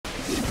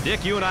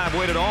Dick, you and I have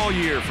waited all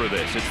year for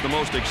this. It's the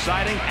most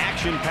exciting,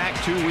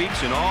 action-packed 2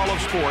 weeks in all of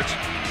sports,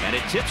 and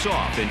it tips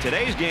off in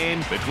today's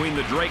game between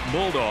the Drake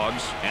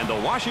Bulldogs and the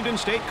Washington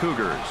State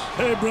Cougars.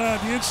 Hey, Brad,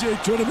 the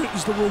NCAA tournament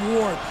is the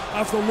reward.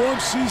 After a long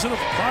season of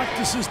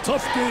practices,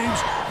 tough games,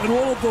 and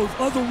all of those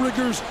other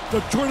rigors, the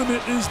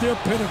tournament is their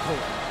pinnacle.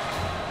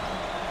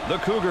 The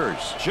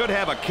Cougars should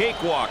have a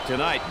cakewalk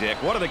tonight, Dick.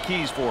 What are the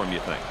keys for them, you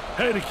think?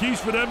 Hey, the keys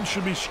for them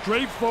should be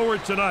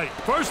straightforward tonight.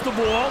 First of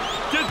all,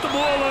 get the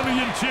ball on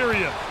the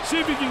interior. See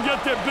if you can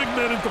get their big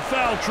men into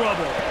foul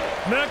trouble.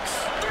 Next,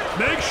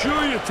 make sure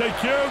you take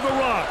care of the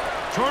rock.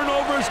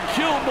 Turnovers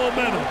kill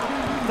momentum.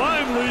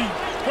 Finally,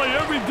 play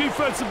every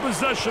defensive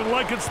possession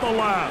like it's the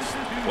last.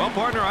 Well,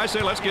 partner, I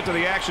say let's get to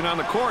the action on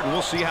the court, and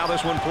we'll see how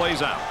this one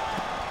plays out.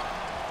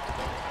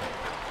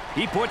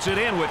 He puts it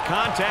in with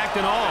contact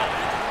and all.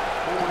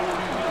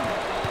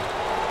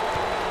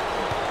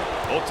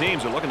 Both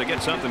teams are looking to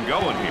get something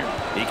going here.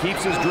 He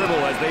keeps his dribble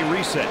as they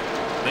reset.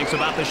 Thinks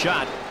about the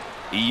shot.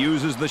 He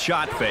uses the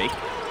shot fake.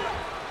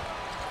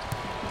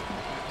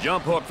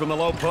 Jump hook from the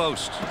low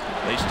post.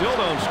 They still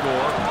don't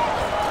score.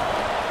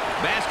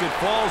 Basket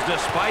falls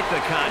despite the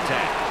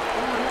contact.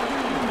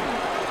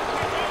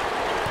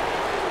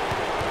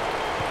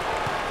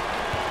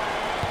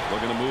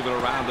 Looking to move it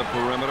around the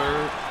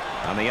perimeter.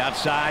 On the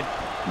outside,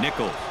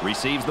 Nichols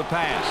receives the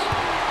pass.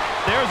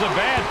 There's a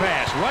bad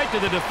pass right to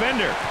the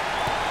defender.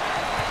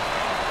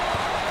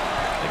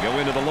 They go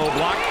into the low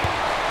block.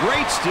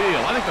 Great steal.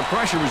 I think the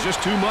pressure was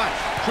just too much.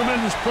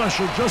 Tremendous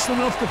pressure, just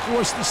enough to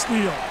force the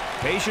steal.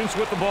 Patience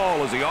with the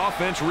ball as the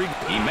offense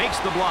he makes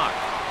the block.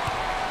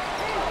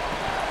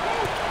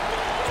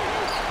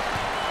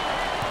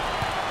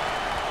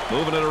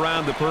 Moving it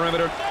around the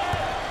perimeter.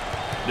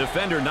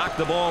 Defender knocked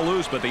the ball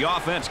loose, but the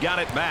offense got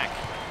it back.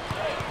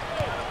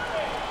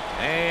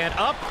 And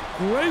up.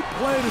 Great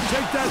play to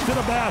take that to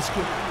the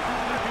basket.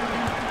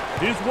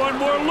 Here's one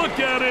more look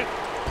at it.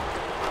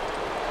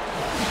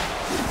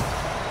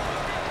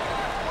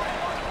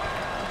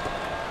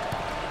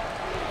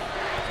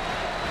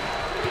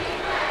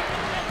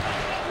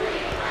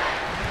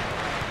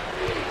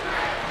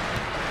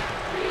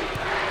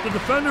 The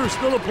defender is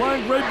still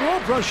applying great ball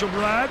pressure,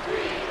 Brad.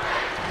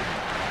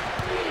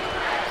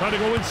 Trying to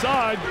go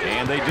inside.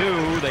 And they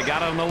do. They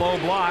got it on the low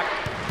block.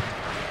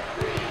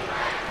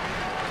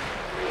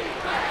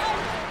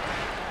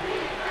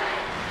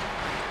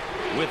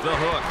 With the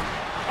hook.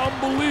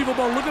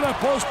 Unbelievable. Look at that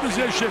post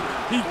position.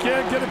 He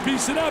can't get a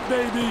piece of that,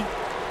 baby.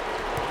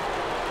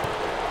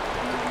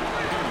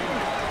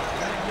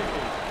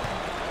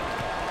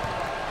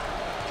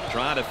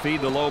 Trying to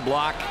feed the low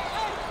block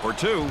for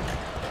two.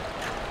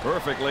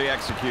 Perfectly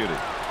executed.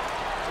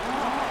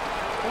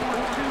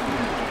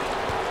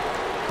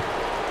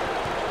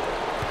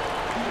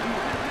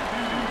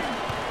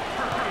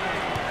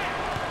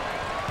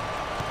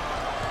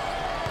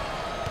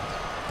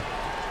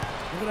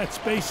 Look at that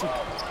spacing.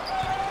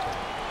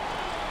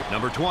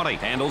 Number 20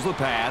 handles the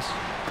pass.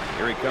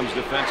 Here he comes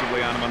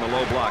defensively on him on the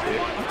low block.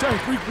 I'll tell you,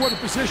 three-quarter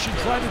position,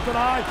 trying to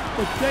deny,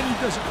 but then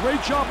he does a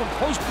great job of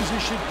post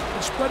position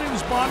and spreading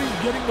his body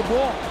and getting the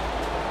ball.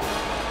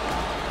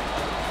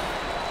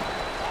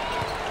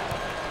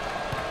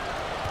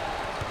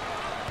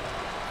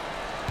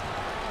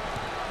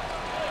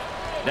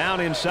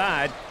 Down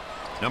inside,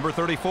 number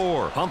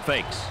 34, pump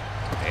fakes.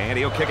 And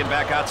he'll kick it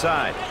back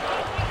outside.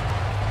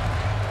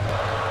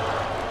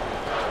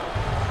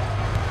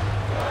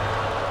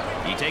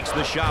 He takes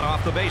the shot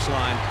off the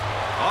baseline.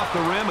 Off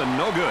the rim and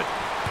no good.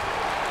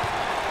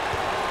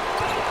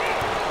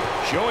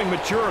 Showing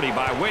maturity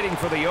by waiting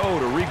for the O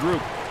to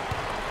regroup.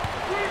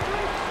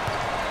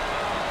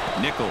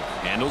 Nichols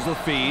handles the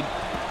feed.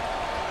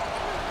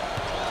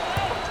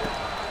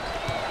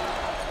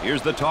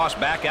 Here's the toss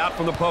back out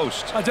from the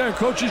post. I tell you,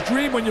 coach's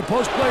dream when your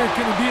post player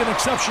can be an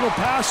exceptional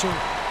passer.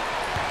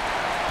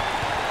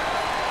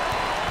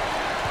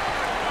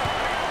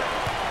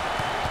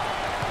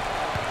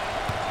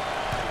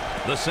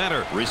 The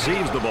center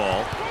receives the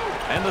ball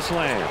and the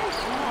slam.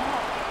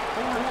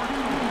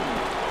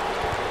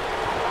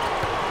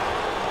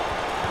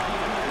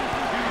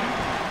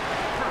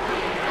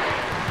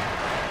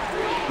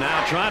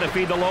 Now trying to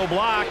feed the low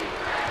block.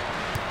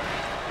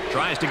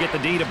 Tries to get the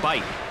D to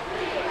bite.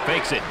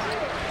 Fakes it.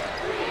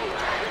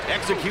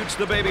 Executes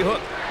the baby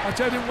hook. I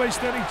tell you, didn't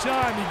waste any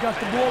time. He got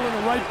the ball in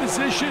the right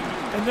position,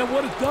 and then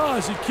what it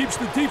does, it keeps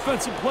the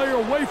defensive player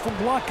away from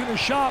blocking a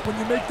shot when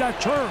you make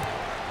that turn.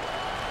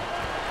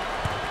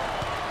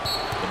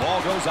 The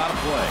ball goes out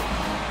of play.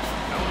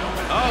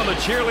 Oh, the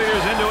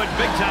cheerleaders into it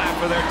big time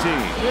for their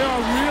team. They are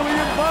really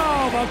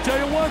involved. I'll tell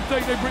you one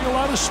thing, they bring a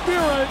lot of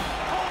spirit.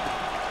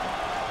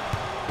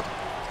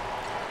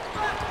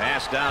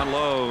 Pass down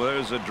low.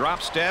 There's a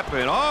drop step,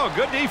 and oh,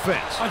 good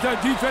defense. I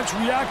thought defense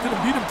reacted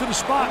and beat him to the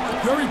spot.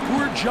 Very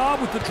poor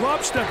job with the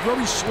drop step,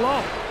 very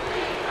slow.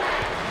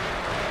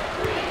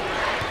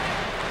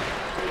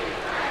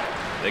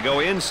 They go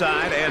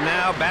inside and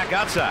now back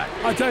outside.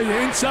 I tell you,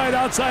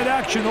 inside-outside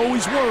action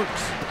always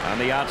works. On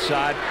the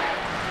outside.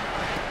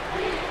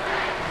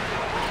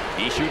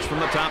 He shoots from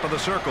the top of the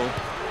circle.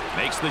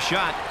 Makes the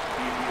shot.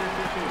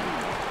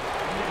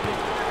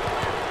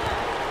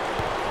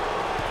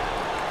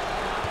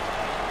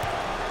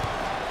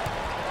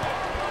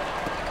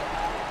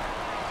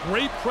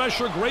 Great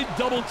pressure, great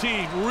double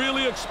team.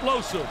 Really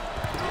explosive.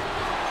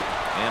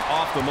 And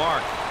off the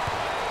mark.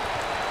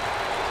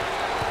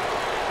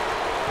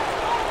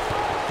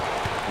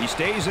 He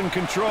stays in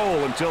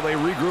control until they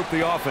regroup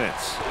the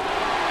offense.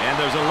 And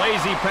there's a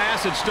lazy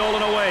pass. It's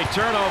stolen away.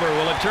 Turnover.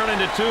 Will it turn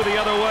into two the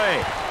other way?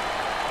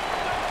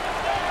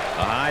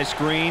 A high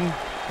screen.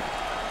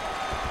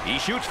 He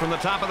shoots from the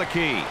top of the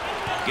key.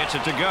 Gets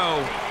it to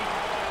go.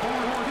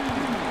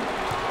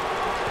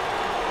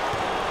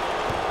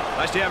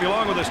 Nice to have you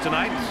along with us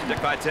tonight. Dick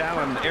Vitale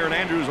and Aaron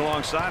Andrews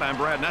alongside. I'm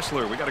Brad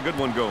Nessler. We got a good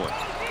one going.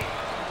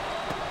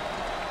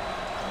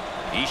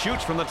 He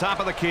shoots from the top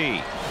of the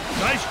key.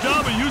 Nice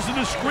job of using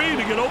the screen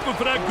to get open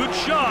for that good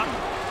shot.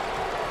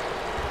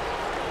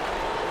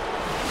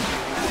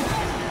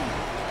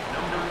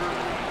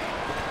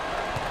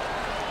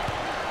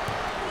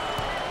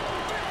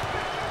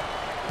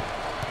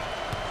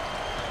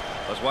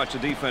 Let's watch the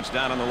defense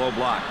down on the low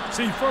block.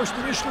 See, first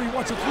initially he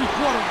wants a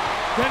three-quarter.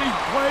 Then he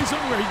plays him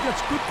where he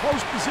gets good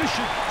post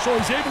position, so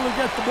he's able to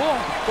get the ball.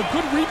 A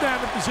good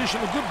rebound position,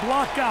 a good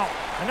block out.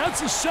 And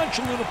that's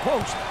essential in the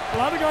post. A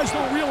lot of guys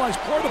don't realize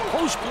part of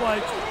post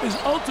play is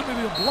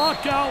ultimately to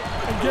block out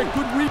and get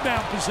good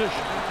rebound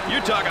position.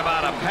 You talk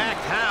about a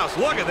packed house.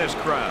 Look at this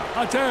crowd.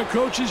 I tell you,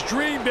 coach's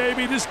dream,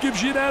 baby. This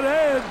gives you that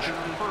edge.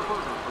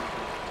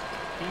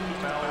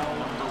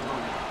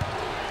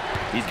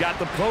 He's got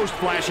the post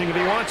flashing if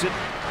he wants it.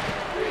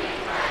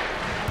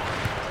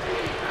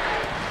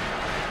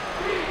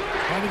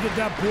 Trying to get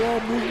that ball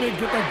movement,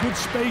 get that good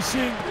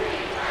spacing.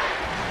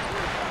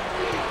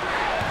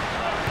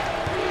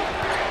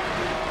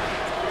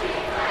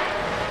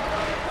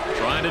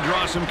 Trying to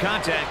draw some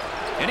contact,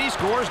 and he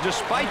scores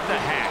despite the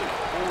hack.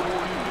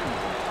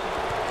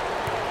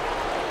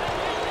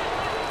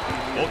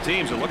 Both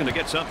teams are looking to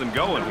get something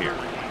going here.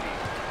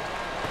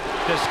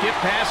 The skip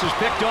pass is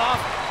picked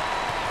off.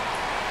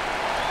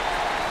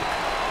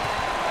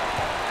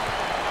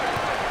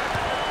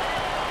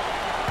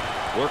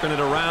 Working it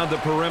around the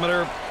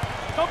perimeter.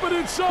 Up and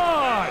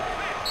inside.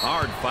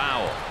 Hard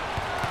foul.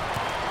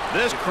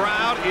 This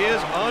crowd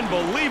is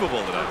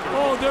unbelievable tonight.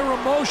 Oh, they're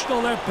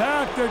emotional. They're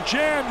packed. They're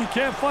jammed. You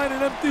can't find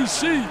an empty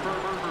seat.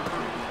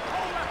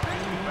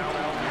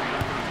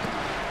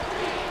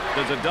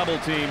 There's a double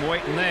team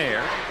waiting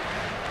there.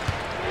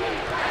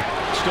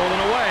 Stolen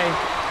away.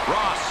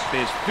 Ross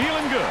is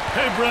feeling good.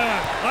 Hey, Brad,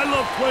 I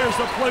love players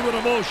that play with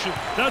emotion.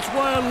 That's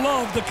why I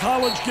love the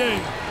college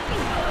game.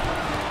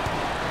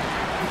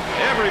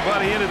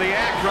 Everybody into the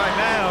act right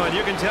now, and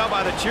you can tell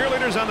by the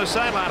cheerleaders on the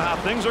sideline how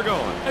things are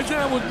going. And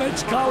that's what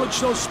makes college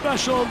so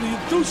special. The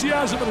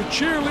enthusiasm of the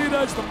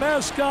cheerleaders, the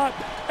mascot,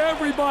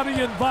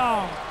 everybody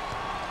involved.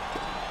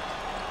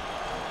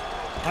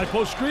 High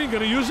post screen,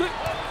 gonna use it.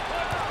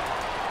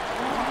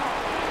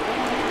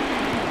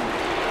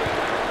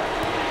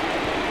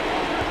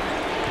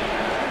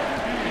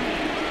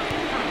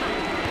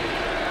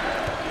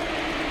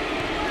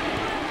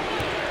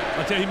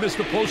 He missed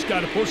the post guy.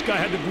 The post guy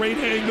had the great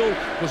angle,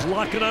 was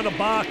locking on the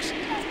box.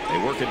 They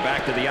work it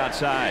back to the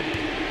outside.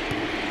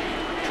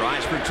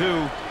 Tries for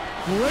two.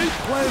 Great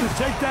play to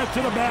take that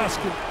to the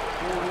basket.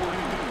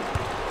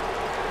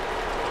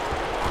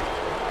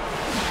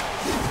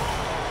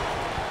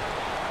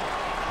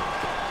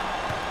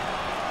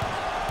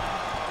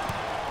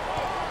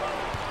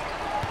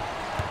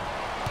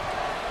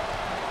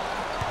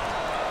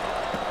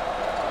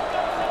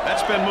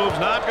 Spin move's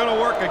not going to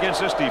work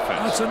against this defense.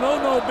 That's a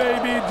no-no,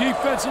 baby.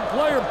 Defensive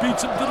player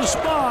beats him to the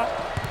spot.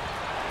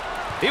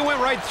 He went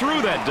right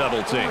through that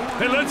double team.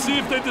 Hey, let's see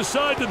if they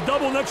decide to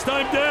double next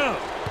time down.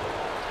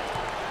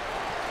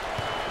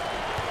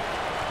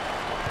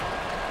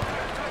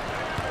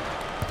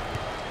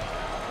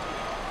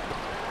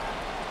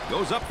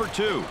 Goes up for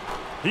two.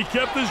 He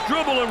kept his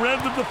dribble and ran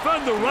the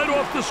defender right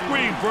off the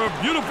screen for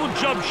a beautiful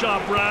jump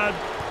shot, Brad.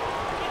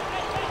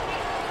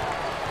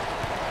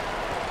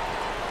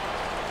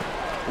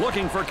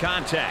 Looking for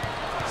contact.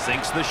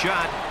 Sinks the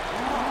shot.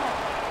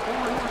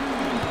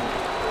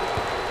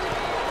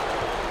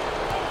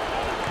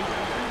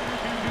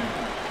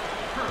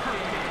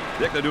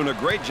 Dick, they're doing a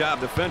great job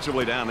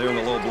defensively down there in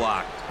the low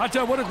block. I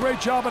tell you, what a great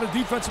job on a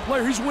defensive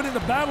player. He's winning the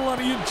battle on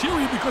the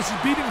interior because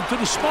he's beating him to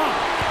the spot.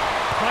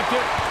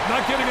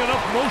 Not getting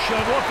enough motion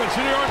on offense.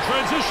 Here they are in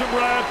transition,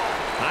 Brad.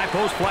 High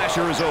post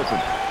flasher is open.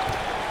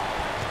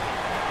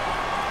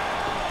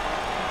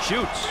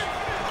 Shoots.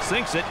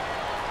 Sinks it.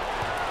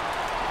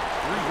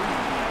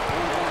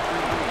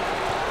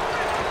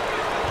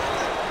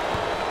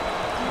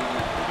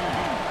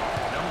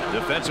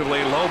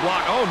 Defensively, low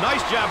block. Oh,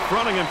 nice job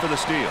fronting him for the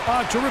steal.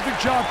 Terrific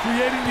job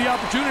creating the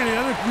opportunity,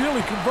 and it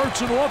really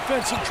converts an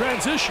offensive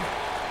transition.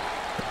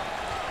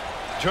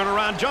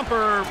 Turnaround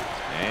jumper,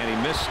 and he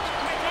missed.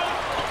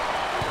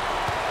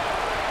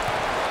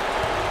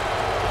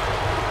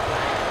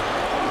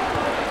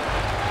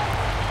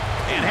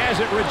 And has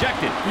it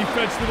rejected.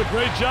 Defense did a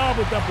great job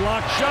with that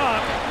block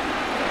shot.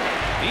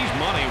 He's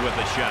money with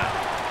the shot.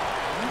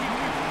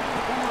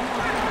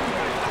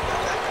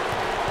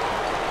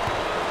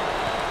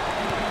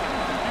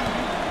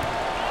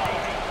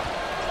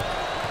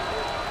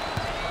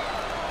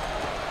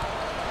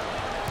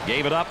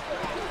 Gave it up.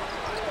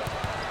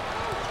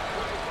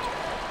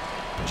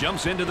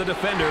 Jumps into the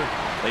defender.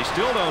 They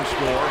still don't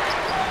score.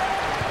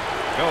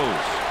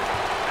 Goes.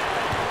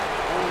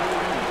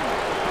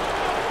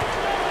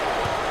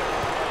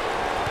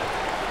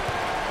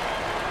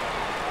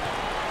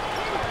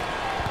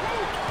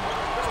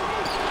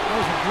 That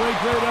was a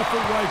great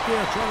effort right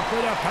there. Trying to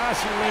play that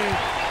passing lane.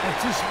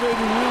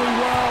 Anticipating really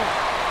well.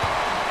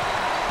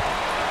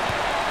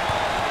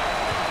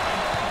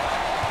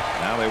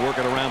 Now they work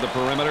it around the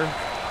perimeter.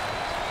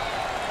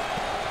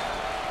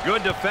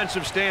 Good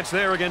defensive stance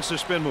there against the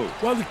spin move.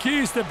 Well, the key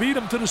is to beat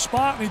him to the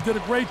spot, and he did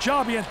a great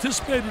job. He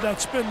anticipated that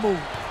spin move.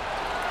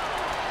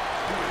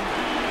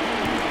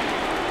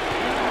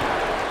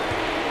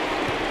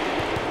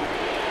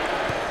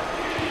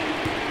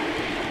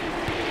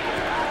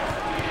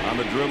 On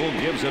the dribble,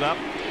 gives it up.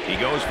 He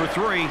goes for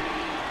three.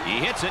 He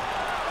hits it.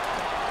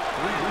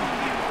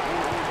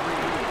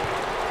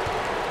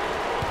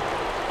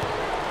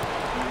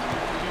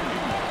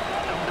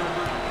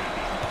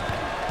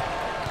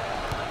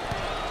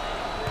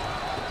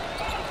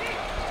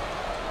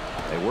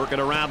 Working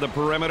around the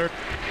perimeter.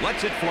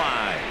 Lets it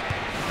fly.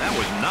 That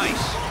was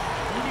nice.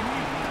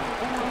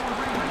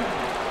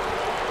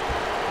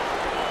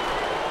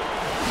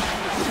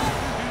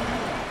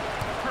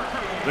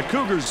 The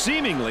Cougars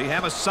seemingly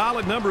have a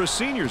solid number of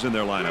seniors in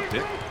their lineup,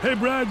 Dick. Hey,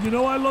 Brad, you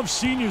know I love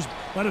seniors.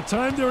 By the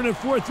time they're in their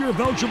 4th year of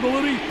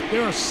eligibility, they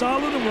are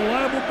solid and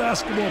reliable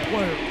basketball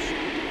players.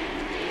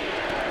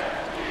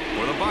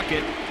 For the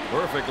bucket,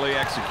 perfectly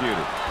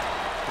executed.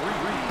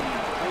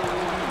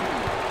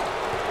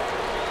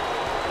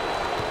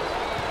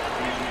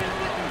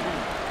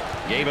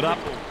 Gave it up.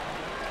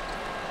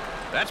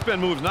 That spin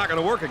move's not going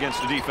to work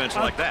against a defense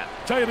like that.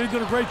 Tell you, they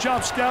did a great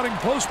job scouting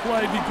post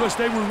play because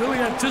they were really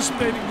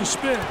anticipating the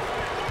spin.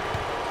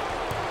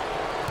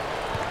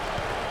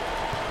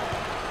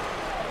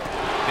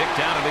 Picked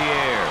out of the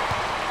air.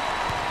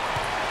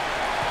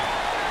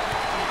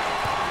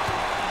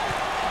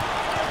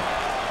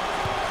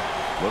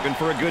 Looking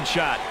for a good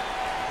shot.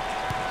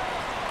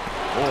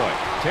 Boy,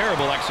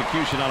 terrible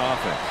execution on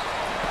offense.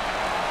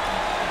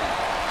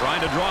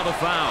 Trying to draw the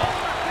foul.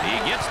 He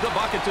gets the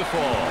bucket to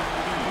fall.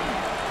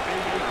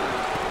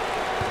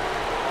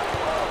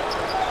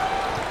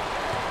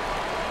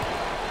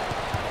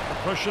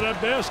 Pressure that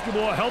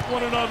basketball, help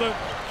one another,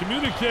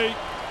 communicate.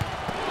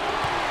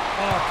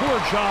 Oh,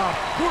 poor job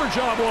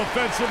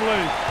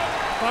offensively.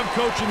 I'm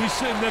coaching, he's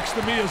sitting next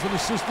to me as an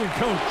assistant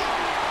coach.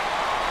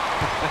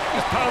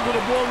 He's pounding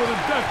the ball to the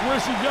deck.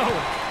 Where's he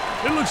going?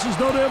 It looks as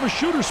though they have a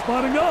shooter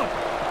spotting up.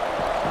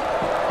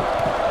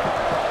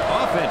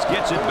 Offense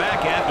gets it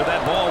back after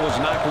that ball was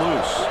knocked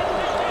loose.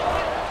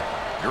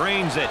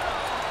 Drains it.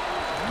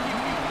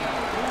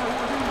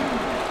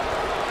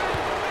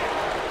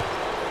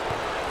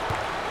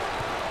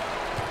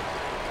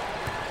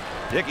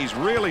 Dickey's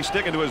really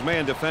sticking to his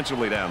man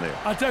defensively down there.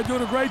 I tell you,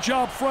 doing a great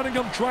job fronting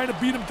him, trying to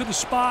beat him to the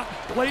spot,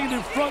 playing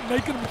in front,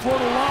 making him throw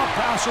the lob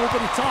pass over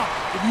the top.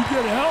 If you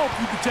get help,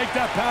 you can take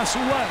that pass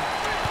away.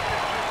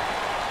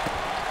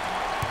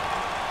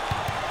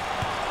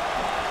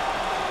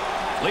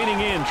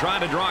 Leaning in,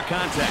 trying to draw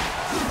contact.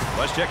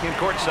 Let's check in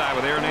courtside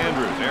with Aaron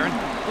Andrews. Aaron?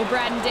 Well,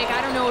 Brad and Dick, I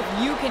don't know if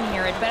you can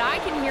hear it, but I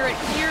can hear it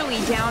clearly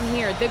down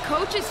here. The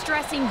coach is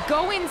stressing,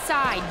 go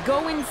inside,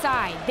 go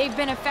inside. They've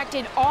been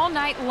affected all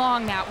night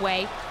long that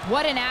way.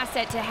 What an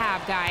asset to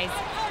have, guys.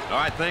 All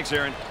right, thanks,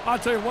 Aaron. I'll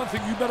tell you one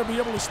thing, you better be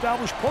able to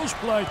establish post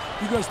play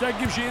because that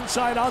gives you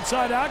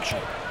inside-outside action.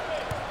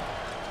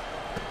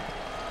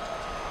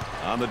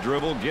 On the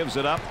dribble, gives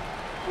it up.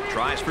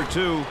 Tries for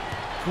two.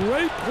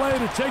 Great play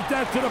to take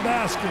that to the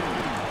basket.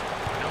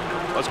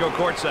 Let's go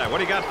courtside. What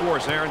do you got for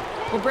us, Aaron?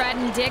 Well, Brad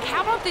and Dick,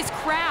 how about this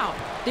crowd?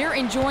 They're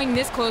enjoying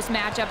this close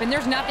matchup, and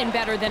there's nothing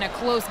better than a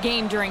close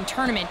game during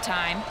tournament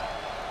time.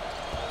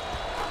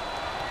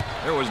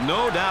 There was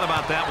no doubt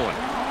about that one.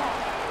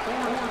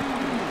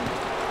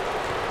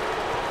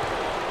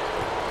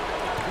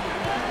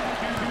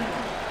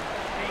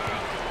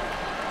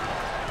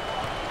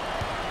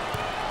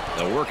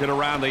 They'll work it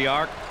around the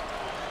arc.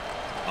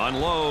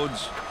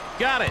 Unloads.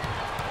 Got it.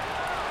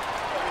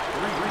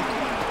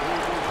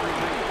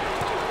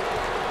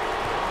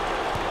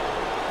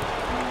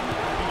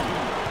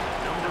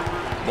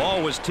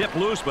 Ball was tipped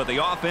loose, but the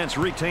offense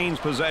retains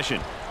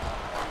possession.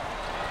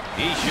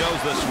 He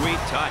shows the sweet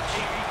touch.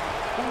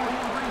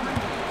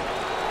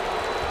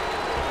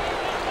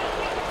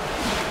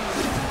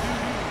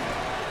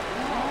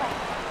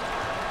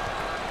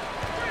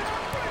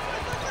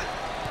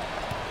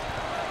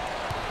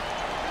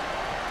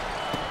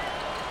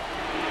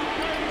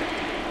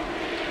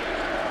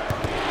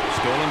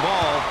 Stolen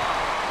ball.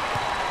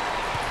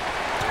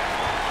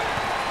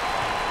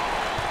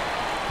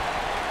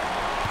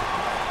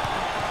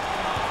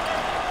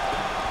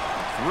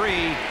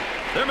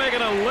 They're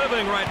making a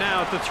living right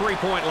now at the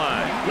three-point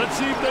line. Let's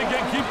see if they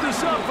can keep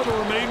this up for the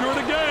remainder of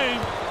the game.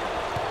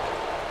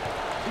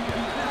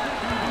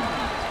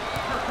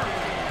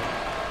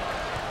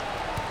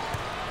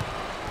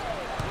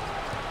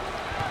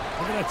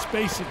 Look at that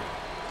spacing.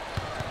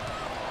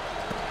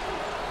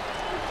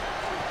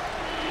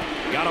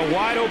 Got a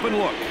wide open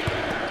look.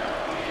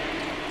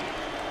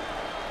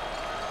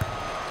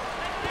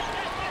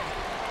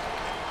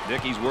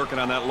 Dickey's working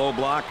on that low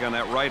block on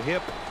that right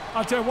hip.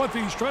 I'll tell you one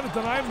thing, he's trying to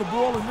deny him the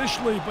ball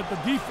initially, but the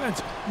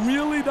defense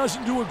really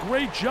doesn't do a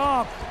great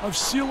job of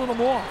sealing him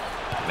off.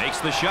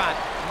 Makes the shot.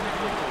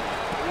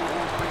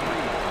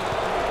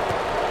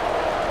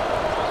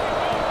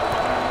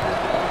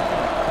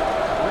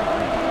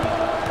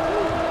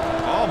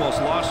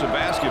 Almost lost the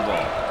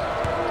basketball.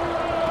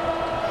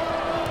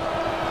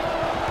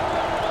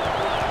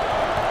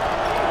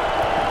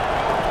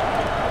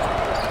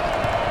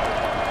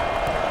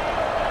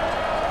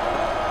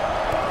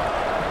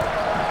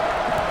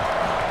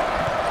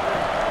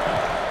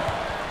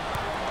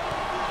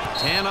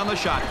 On the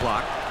shot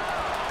clock.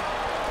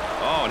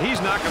 Oh, and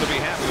he's not going to be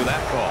happy with that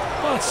call.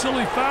 Well, it's a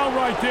silly foul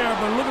right there,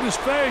 but look at his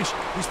face.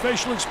 His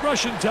facial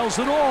expression tells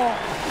it all.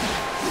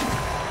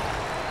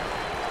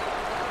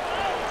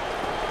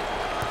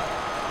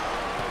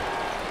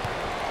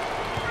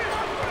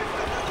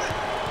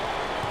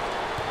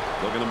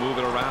 Looking to move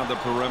it around the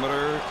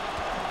perimeter.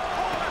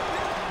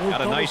 Got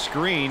a nice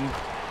screen.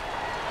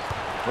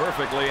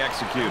 Perfectly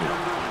executed.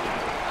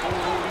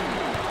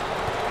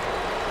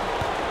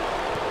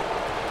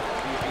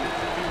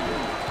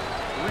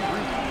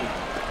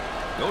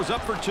 Goes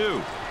up for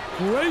two.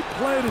 Great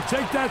play to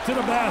take that to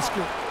the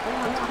basket.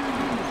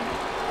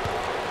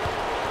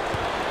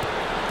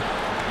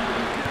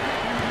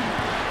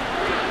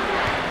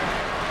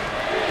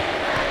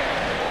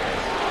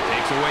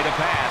 Takes away the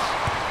pass.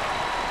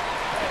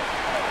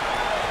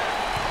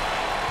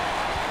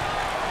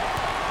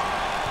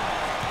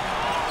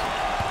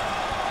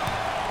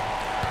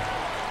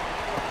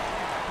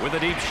 With a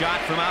deep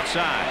shot from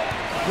outside.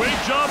 Great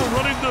job of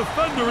running the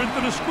defender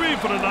into the screen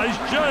for the nice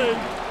J.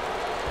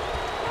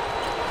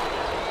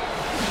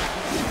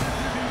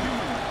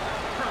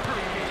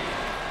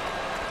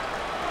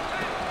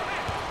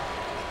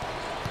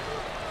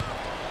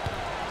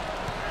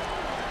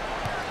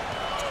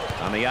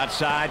 On the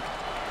outside.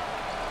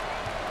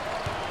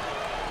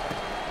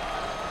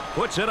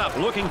 Puts it up,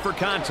 looking for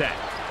contact.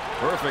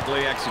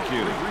 Perfectly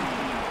executed.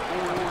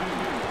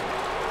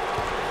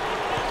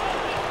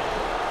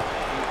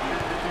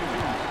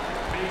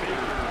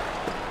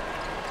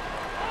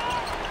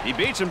 He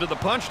beats him to the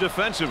punch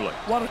defensively.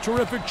 What a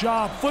terrific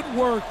job.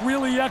 Footwork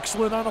really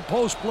excellent on a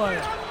post play.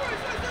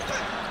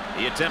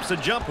 He attempts a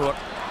jump hook.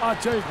 I'll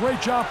tell you,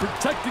 great job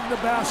protecting the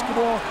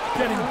basketball,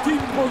 getting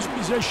deep post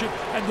position,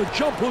 and the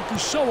jump hook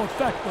is so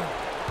effective.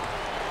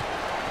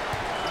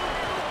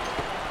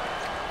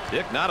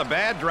 Dick, not a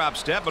bad drop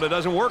step, but it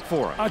doesn't work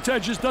for him. I'll tell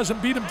you, just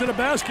doesn't beat him to the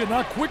basket,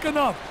 not quick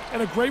enough,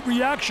 and a great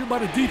reaction by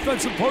the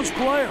defensive post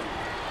player.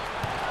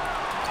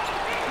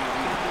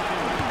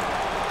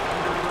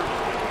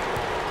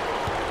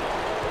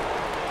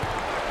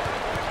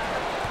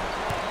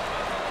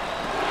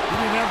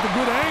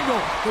 Good angle.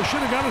 They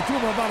should have got it to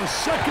him about a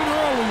second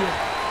earlier.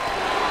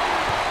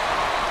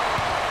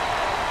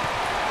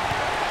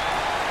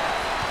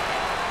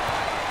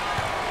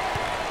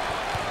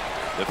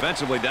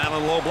 Defensively down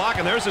on the low block,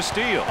 and there's a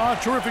steal.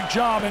 Terrific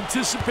job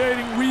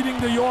anticipating, reading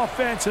the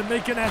offense, and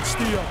making that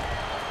steal.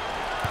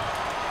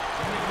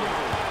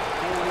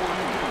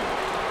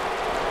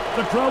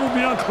 The crowd will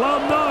be on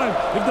cloud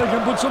 9 if they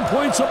can put some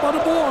points up on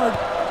the board.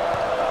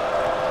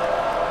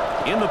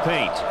 In the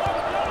paint.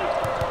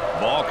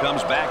 Ball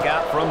comes back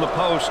out from the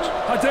post.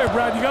 I tell you,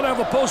 Brad, you got to have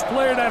a post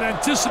player that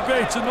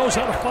anticipates and knows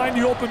how to find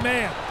the open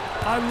man.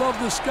 I love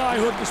the sky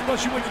hook,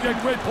 especially when you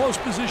get great post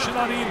position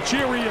on the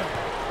interior.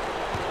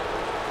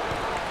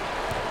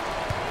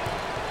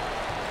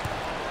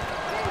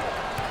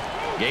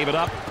 Gave it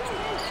up.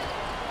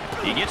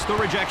 He gets the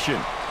rejection.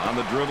 On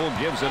the dribble,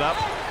 gives it up.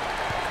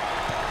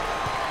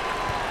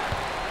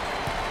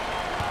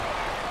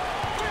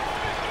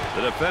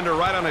 The defender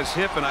right on his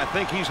hip, and I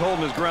think he's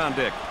holding his ground,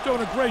 Dick.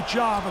 Doing a great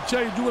job. I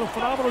tell you, doing a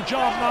phenomenal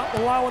job not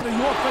allowing the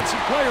offensive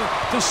player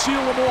to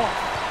seal him off.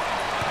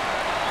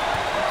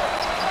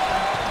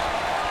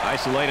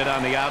 Isolated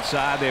on the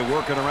outside. They're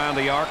working around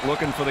the arc,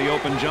 looking for the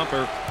open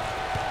jumper.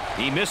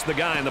 He missed the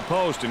guy in the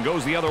post and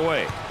goes the other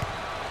way.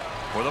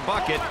 For the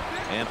bucket,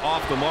 and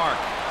off the mark.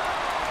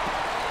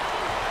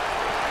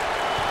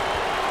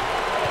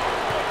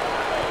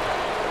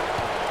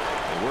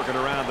 They're working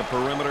around the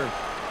perimeter.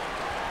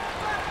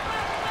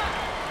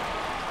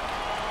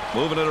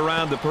 Moving it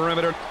around the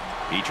perimeter.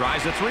 He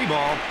tries the three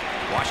ball.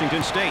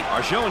 Washington State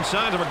are showing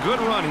signs of a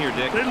good run here,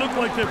 Dick. They look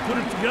like they put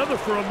it together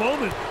for a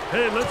moment.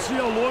 Hey, let's see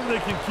how long they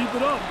can keep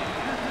it up.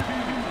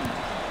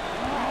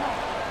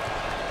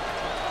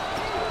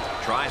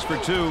 Tries for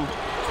two.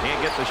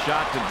 Can't get the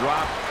shot to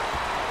drop.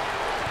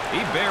 He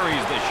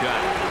buries the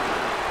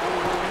shot.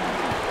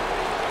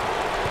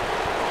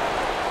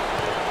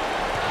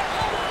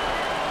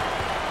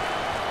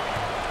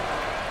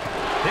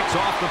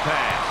 Gets off the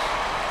pass.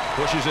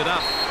 Pushes it up.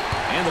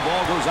 And the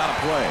ball goes out of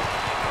play.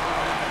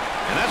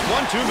 And that's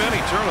one too many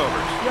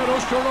turnovers. Yeah,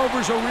 those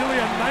turnovers are really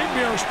a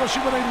nightmare,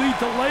 especially when they lead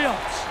to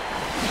layups.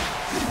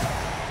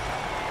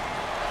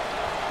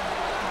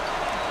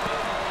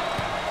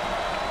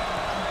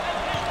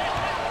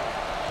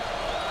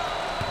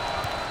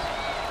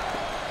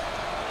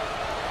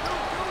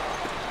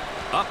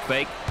 Up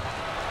fake.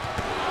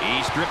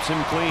 He strips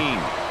him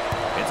clean.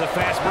 It's a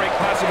fast break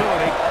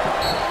possibility.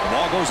 The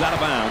ball goes out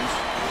of bounds.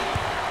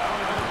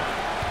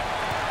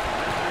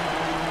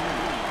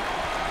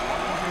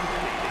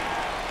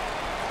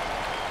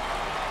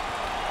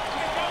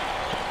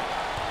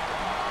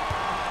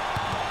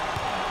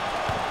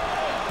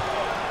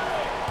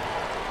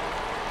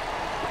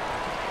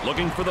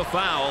 Looking for the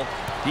foul.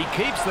 He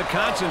keeps the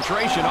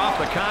concentration off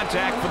the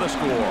contact for the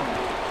score.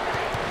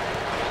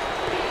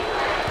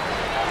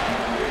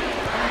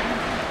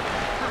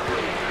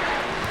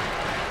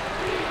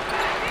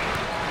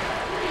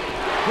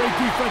 Great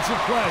defensive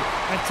play.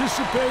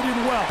 Anticipated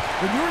well.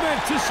 When you're an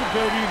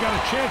anticipator, you got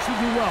a chance to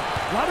do well.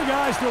 A lot of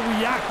guys, they're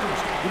reactors.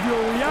 If you're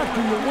a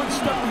reactor, you're one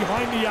step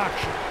behind the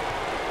action.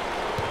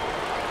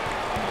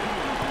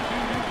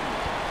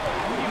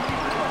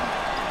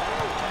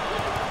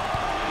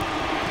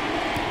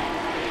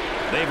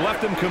 They've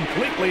left him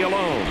completely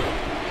alone.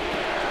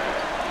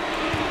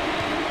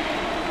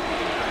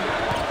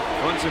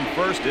 Fronts him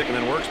first, Dick, and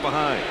then works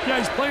behind. Yeah,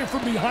 he's playing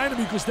from behind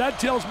him because that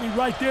tells me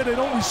right there they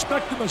don't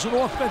respect him as an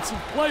offensive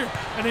player.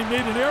 And they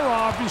made an error,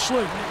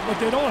 obviously, but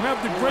they don't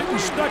have the great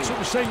respect. So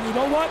they're saying, you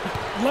know what?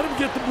 Let him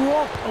get the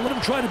ball and let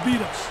him try to beat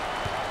us.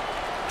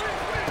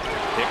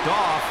 Picked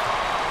off.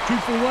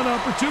 2-for-1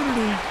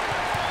 opportunity.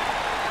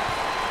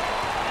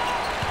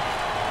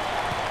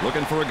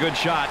 Looking for a good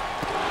shot.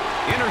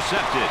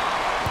 Intercepted.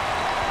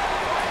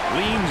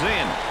 Leans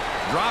in.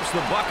 Drops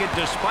the bucket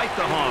despite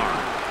the harm.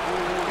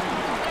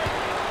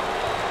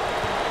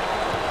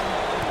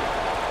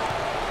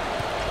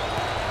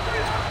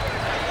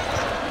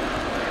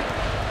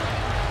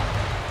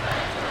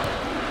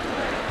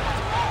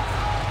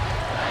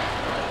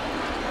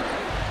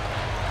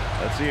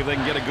 Let's see if they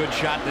can get a good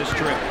shot this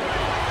trip.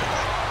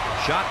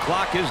 Shot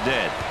clock is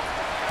dead.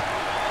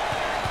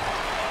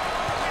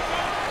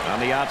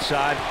 On the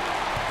outside.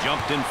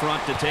 Jumped in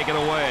front to take it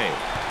away.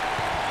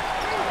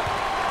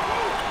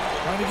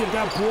 Trying to get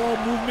that ball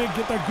movement,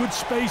 get that good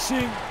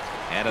spacing.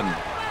 Had a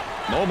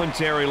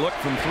momentary look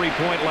from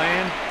three-point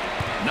land.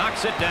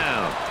 Knocks it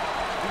down.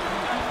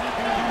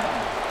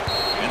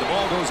 And the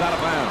ball goes out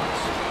of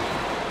bounds.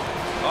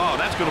 Oh,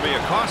 that's going to be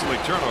a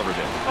costly turnover,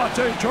 Dick. I'll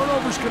tell you,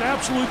 turnovers can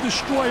absolutely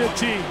destroy a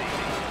team.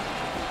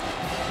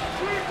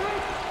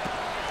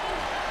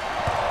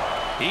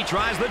 He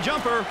tries the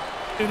jumper.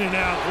 In and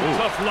out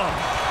with tough luck.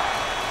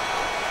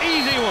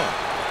 Easy one.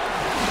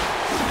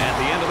 At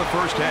the end of the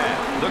first half,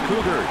 the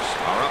Cougars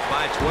are up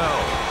by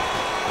 12.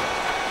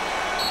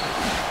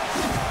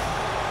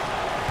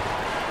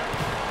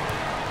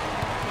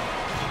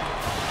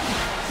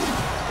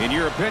 In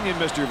your opinion,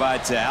 Mr.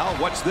 Vitale,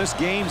 what's this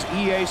game's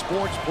EA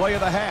Sports play of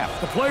the half?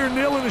 The player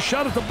nailing a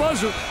shot at the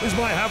buzzer is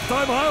my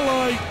halftime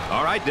highlight.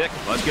 All right, Dick,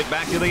 let's get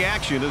back to the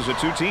action as the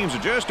two teams are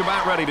just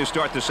about ready to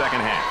start the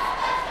second half.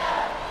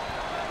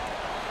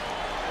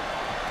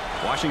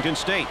 Washington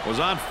State was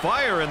on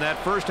fire in that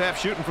first half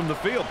shooting from the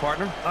field,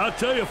 partner. I'll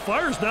tell you,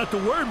 fire's not the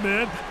word,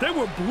 man. They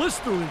were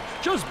blistering,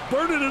 just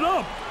burning it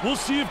up. We'll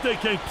see if they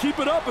can keep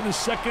it up in the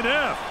second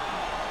half.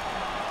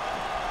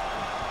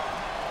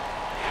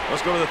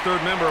 Let's go to the third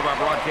member of our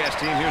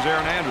broadcast team. Here's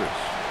Aaron Andrews.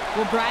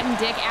 Well, Brad and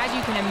Dick, as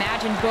you can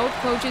imagine, both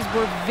coaches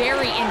were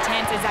very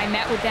intense as I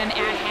met with them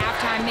at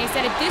halftime. They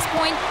said at this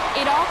point,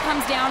 it all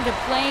comes down to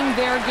playing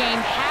their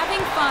game,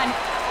 having fun,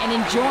 and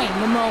enjoying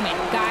the moment.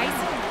 Guys?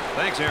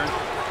 Thanks, Aaron.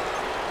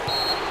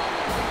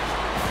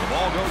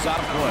 Ball goes out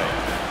of play.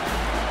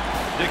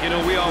 Dick, you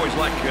know, we always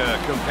like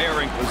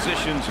comparing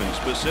positions and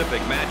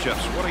specific matchups.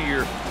 What are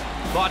your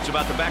thoughts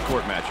about the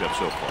backcourt matchup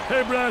so far?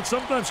 Hey, Brad,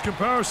 sometimes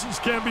comparisons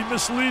can be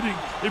misleading.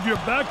 If your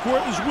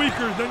backcourt is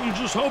weaker, then you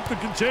just hope to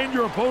contain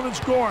your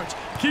opponent's guards.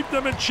 Keep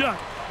them in check.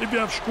 If you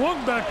have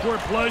strong backcourt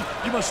play,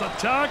 you must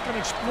attack and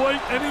exploit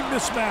any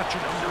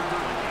mismatches.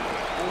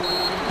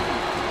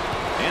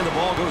 And the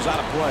ball goes out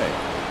of play.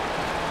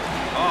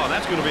 Oh,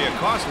 that's going to be a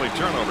costly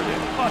turnover, Dick.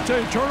 I'll tell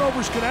you,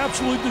 turnovers can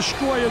absolutely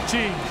destroy a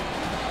team.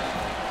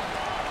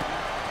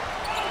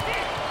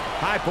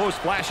 High post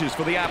flashes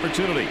for the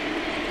opportunity.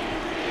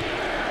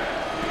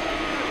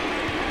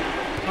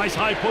 Nice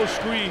high post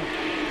screen.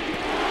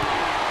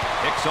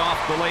 Picks off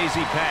the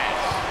lazy pass.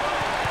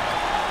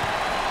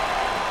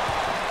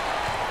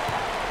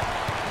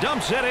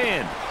 Dumps it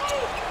in.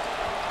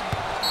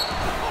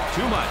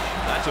 Too much.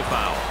 That's a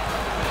foul.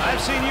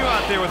 I've seen you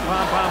out there with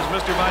pom-poms,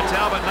 Mr.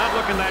 Vitale, but not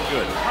looking that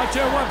good. I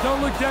tell you what,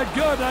 don't look that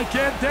good. I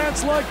can't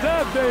dance like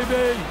that,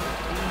 baby.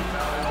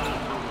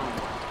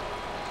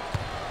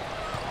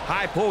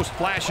 High post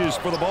flashes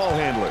for the ball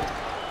handler.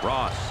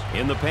 Ross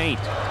in the paint.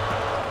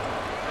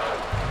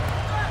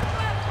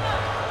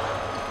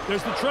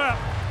 There's the trap.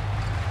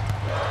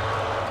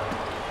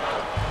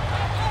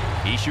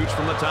 He shoots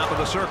from the top of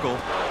the circle.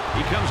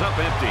 He comes up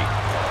empty.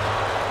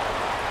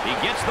 He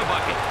gets the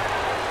bucket.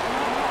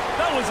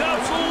 That was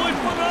absolutely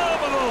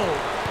phenomenal.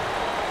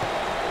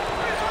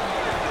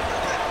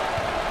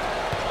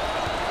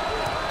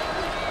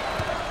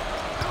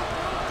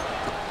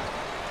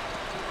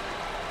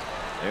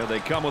 There they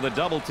come with a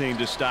double team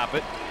to stop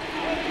it.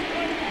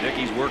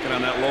 Dickey's working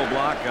on that low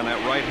block on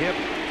that right hip.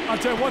 I'll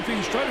tell you one thing,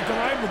 he's trying to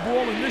deny him the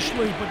ball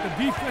initially, but the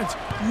defense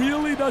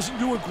really doesn't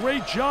do a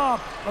great job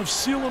of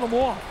sealing him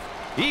off.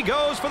 He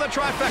goes for the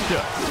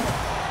trifecta.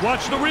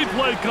 Watch the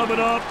replay coming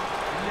up.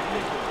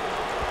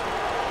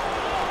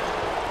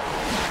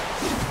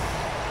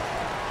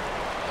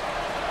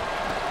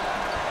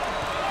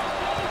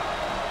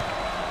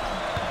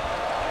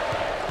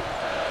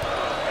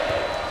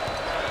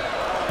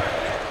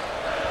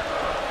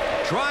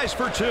 Tries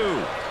for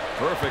two.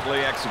 Perfectly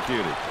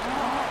executed.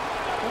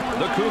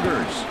 The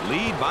Cougars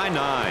lead by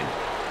 9.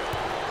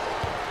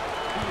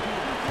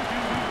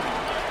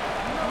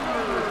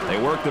 They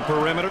work the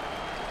perimeter.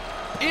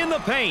 In the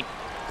paint.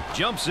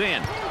 Jumps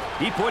in.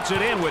 He puts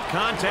it in with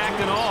contact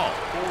and all.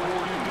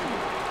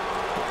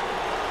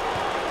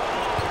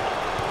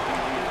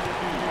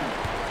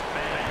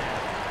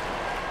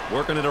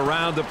 Working it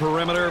around the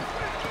perimeter.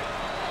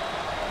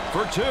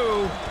 For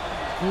 2.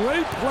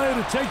 Great play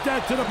to take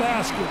that to the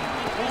basket.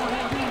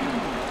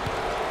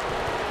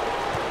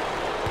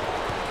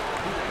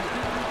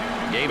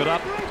 Gave it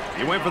up.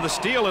 He went for the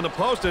steal in the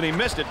post, and he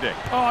missed it, Dick.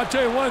 Oh, I'll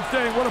tell you one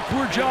thing. What a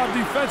poor job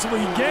defensively.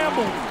 He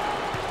gambled.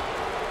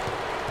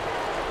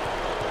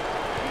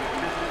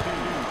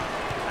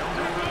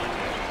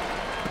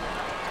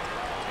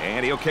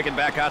 And he'll kick it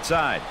back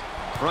outside.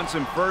 Fronts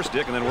him first,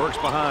 Dick, and then works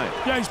behind.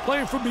 Yeah, he's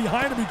playing from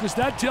behind him because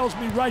that tells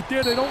me right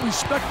there they don't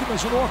respect him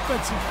as an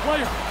offensive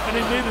player. And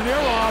they made an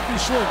error,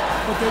 obviously,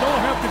 but they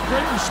don't have the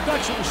great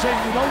respect. So they're saying,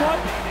 you know what?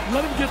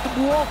 Let him get the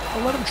ball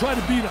and let him try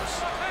to beat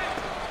us.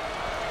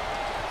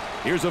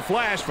 Here's a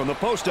flash from the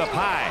post up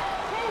high.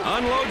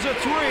 Unloads a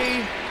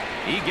 3.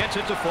 He gets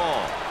it to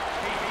fall.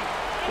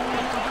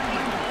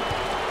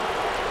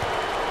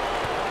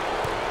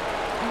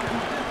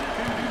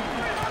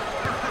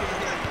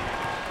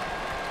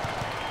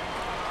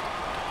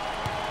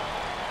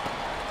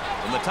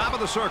 From the top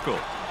of the circle,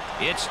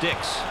 it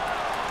sticks.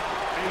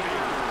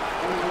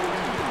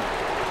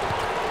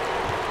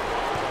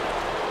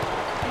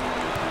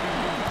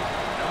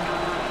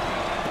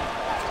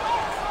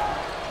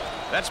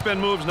 That spin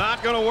move's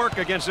not going to work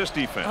against this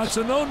defense. That's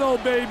a no-no,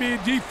 baby.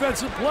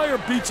 Defensive player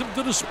beats him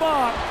to the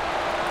spot.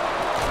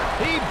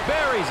 He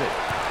buries it.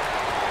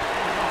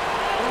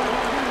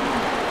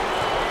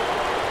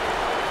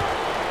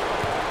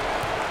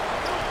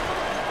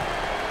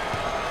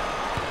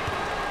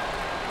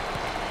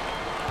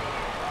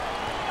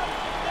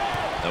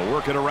 They'll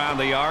work it around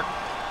the arc.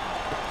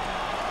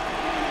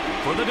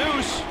 For the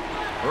deuce.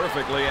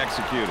 Perfectly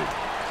executed.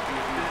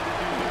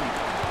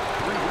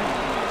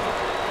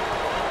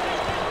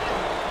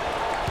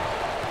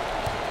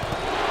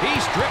 He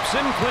strips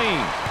him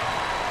clean.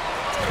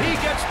 He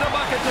gets the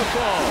bucket to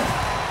fall.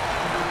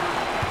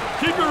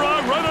 Keep your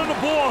eye right on the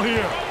ball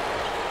here.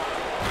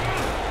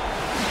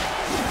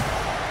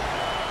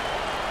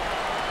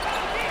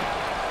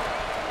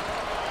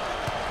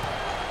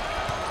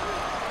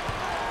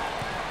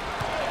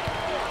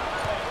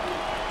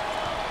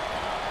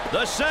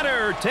 The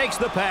center takes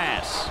the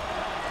pass.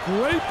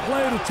 Great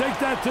play to take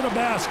that to the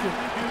basket.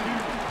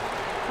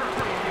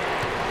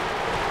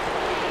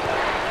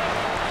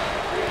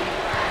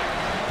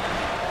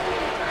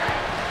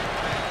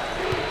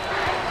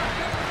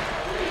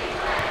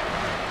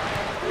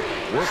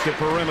 Work the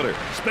perimeter.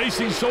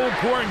 Spacing so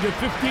important. Get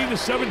 15 to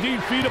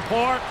 17 feet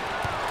apart.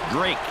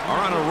 Drake are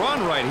on a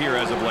run right here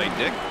as of late,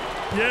 Dick.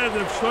 Yeah,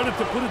 they've started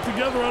to put it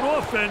together on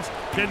offense.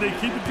 Can they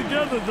keep it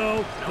together,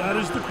 though? That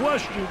is the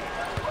question.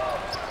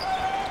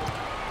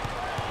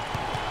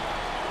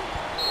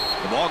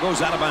 The ball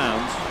goes out of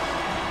bounds.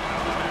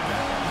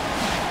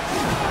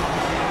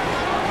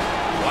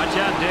 Watch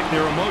out, Dick.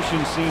 Their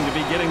emotions seem to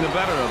be getting the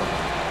better of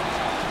them.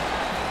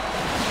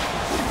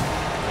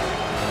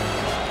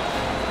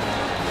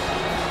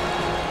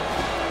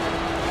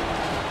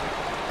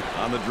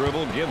 On the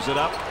dribble, gives it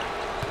up.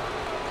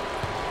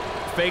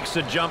 Fakes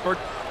a jumper.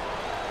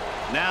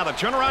 Now the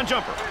turnaround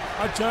jumper.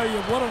 I tell you,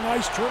 what a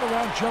nice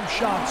turnaround jump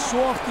shot.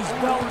 Soft as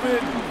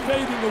velvet,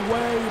 fading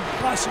away,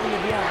 impossible to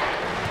block.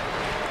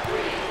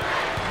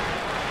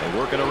 They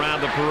work it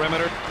around the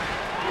perimeter.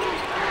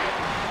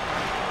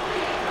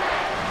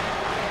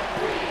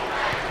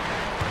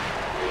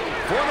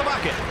 For the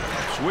bucket.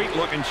 Sweet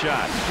looking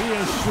shot. He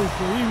is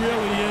super. He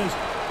really is.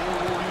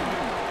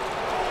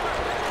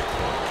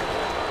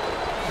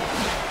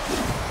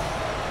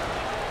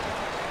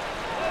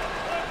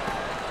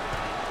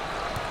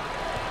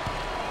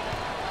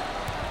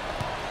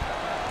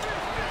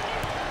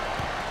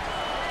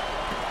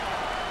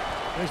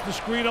 There's the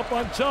screen up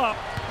on top.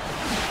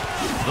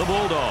 The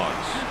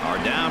Bulldogs are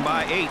down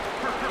by 8.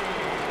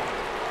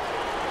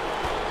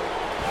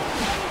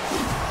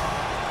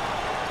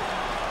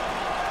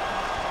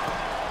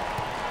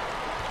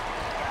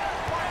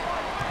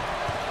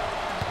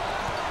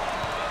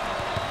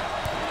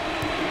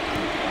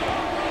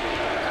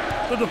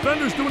 The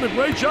defender's doing a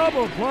great job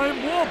of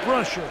applying ball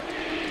pressure.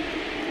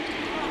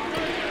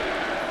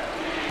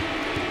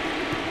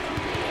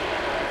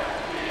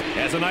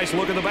 Has a nice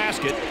look at the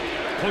basket.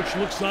 Coach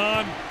looks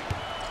on,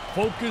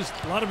 focused,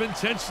 a lot of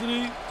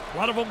intensity, a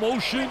lot of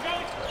emotion.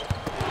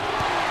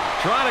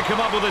 Trying to come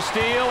up with a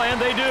steal,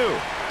 and they do.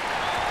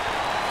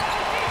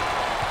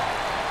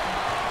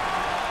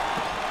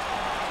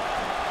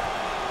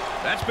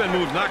 That spin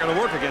move's not going to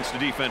work against a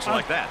defense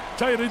like that. I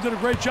tell you, they did a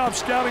great job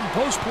scouting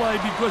post play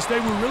because they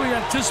were really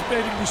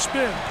anticipating the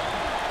spin.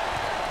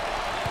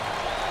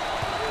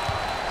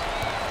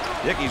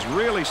 Dickey's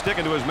really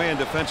sticking to his man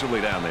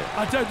defensively down there.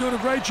 I tell you, doing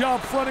a great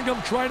job fronting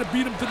him, trying to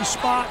beat him to the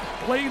spot,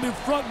 playing in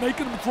front,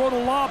 making him throw the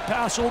lob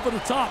pass over the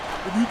top.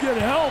 If you get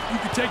help, you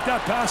can take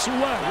that pass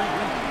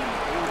away.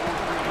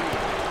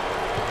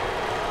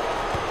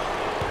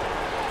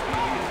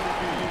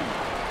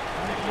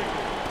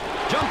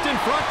 Jumped in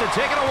front to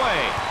take it away.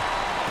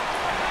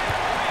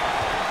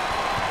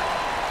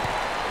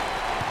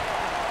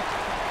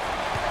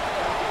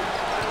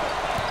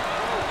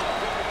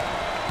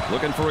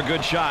 Looking for a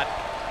good shot.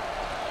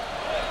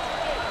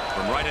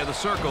 From right in the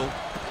circle.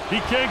 He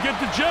can't get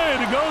the J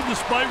to go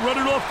despite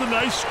running off the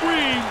nice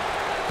screen.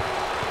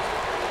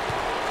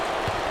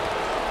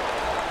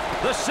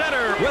 The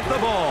center with the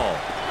ball.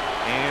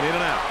 And in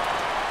and out.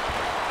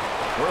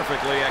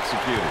 Perfectly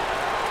executed.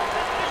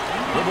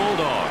 The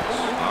Bulldogs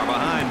are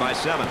behind by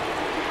 7.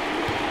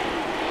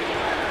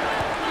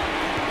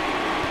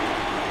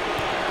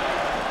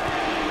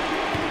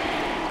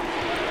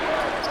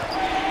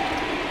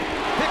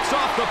 Picks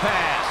off the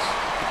pass.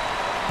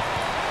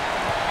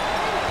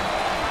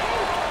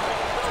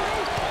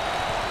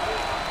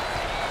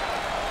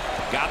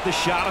 Got the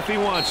shot if he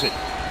wants it.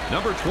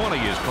 Number 20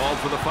 is called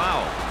for the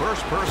foul.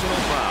 First personal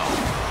foul.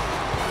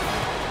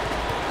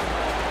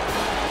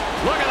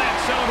 Look at that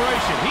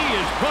celebration. He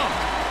is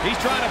pumped. He's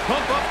trying to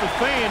pump up the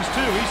fans,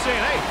 too. He's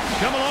saying, hey,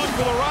 come along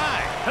for the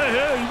ride.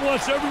 Hey, he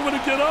wants everyone to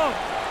get up.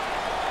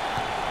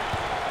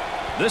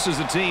 This is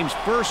the team's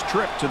first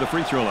trip to the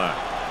free throw line.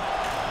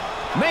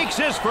 Makes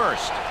his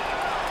first.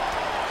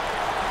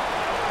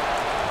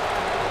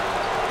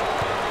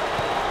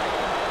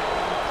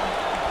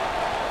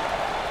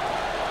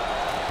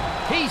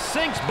 He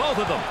sinks both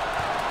of them.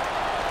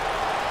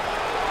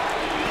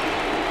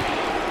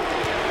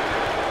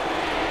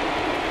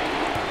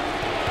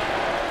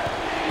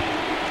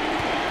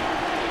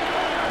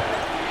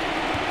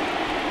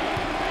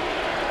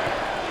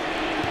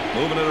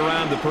 Moving it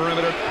around the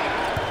perimeter.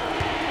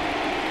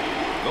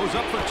 Goes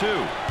up for 2.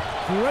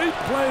 Great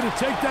play to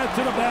take that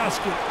to the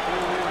basket.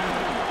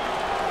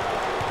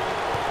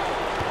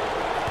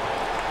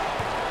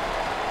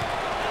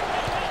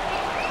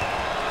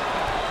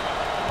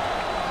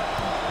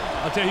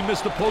 I'll tell you, he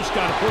missed the post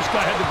guy. The post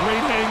guy had the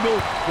great angle,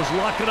 was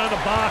locking on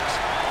the box.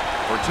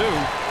 For 2.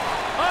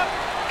 Up.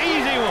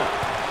 Easy one.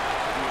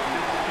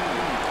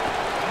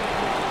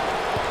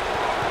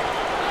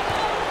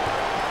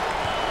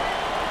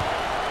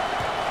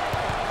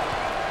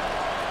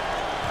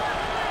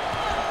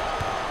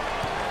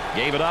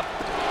 Gave it up.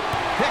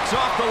 Picks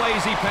off the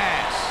lazy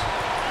pass.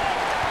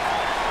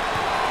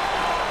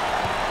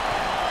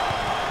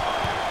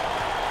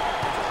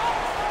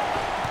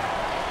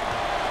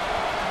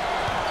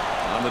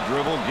 On the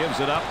dribble, gives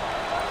it up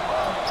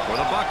for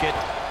the bucket.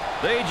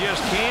 They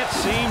just can't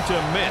seem to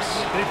miss.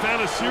 They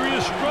found a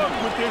serious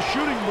stroke with their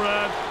shooting,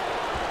 Brad.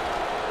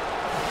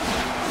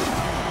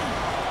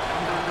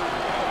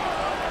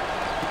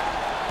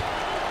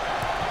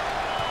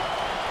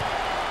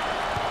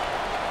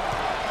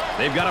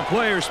 They've got a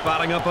player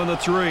spotting up on the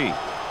 3.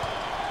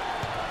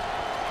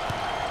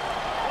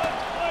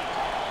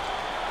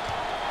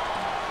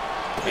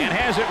 And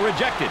has it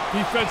rejected.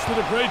 Defense did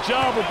a great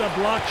job with that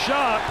block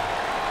shot.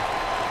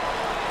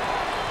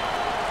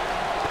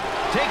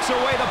 Takes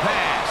away the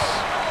pass.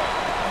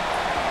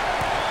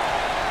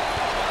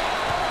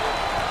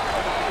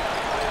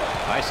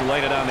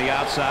 Isolated on the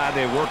outside.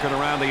 They're working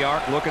around the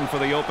arc, looking for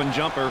the open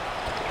jumper.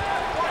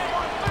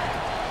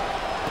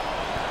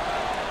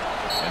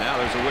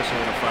 There's a whistle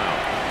and a foul.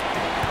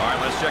 All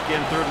right, let's check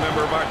in third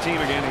member of our team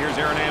again. Here's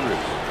Aaron Andrews.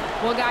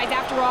 Well, guys,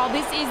 after all,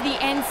 this is the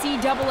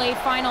NCAA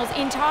Finals.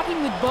 In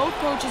talking with both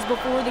coaches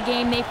before the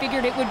game, they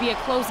figured it would be a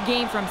close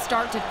game from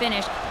start to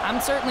finish. I'm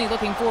certainly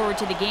looking forward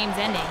to the game's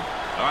ending.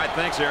 All right,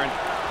 thanks, Aaron.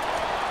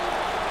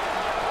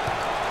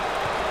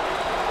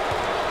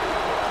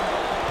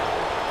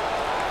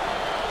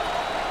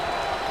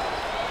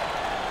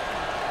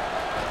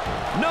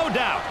 No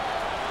doubt.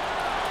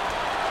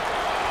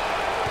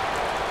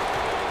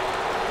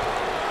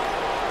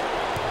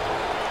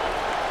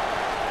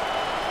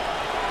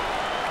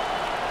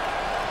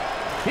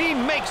 He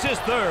makes his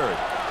third.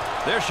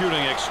 They're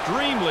shooting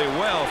extremely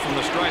well from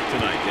the stripe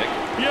tonight, Dick.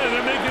 Yeah,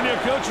 they're making their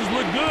coaches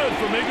look good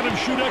for making them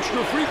shoot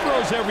extra free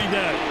throws every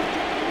day.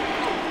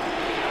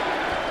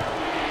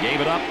 Gave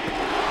it up.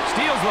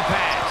 Steals the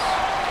pass.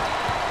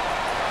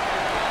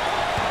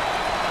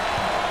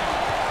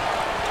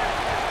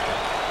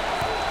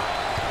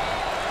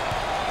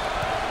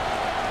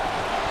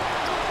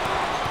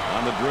 On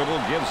On the dribble,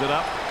 gives it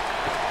up.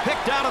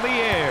 Picked out of the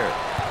air.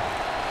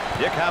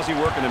 Dick, how's he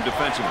working him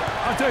defensively?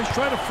 I'll tell you, he's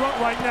trying to front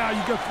right now.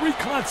 You've got three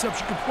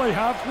concepts. You can play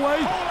halfway,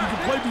 you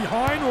can play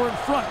behind, or in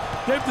front.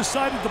 They've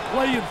decided to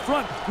play in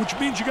front, which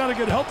means you got to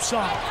get help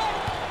side.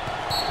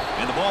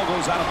 And the ball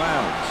goes out of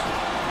bounds.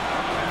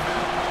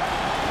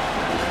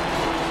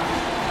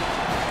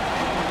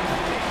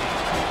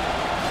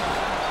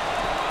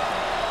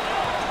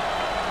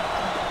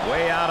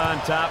 Way out on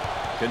top,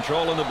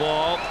 controlling the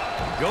ball.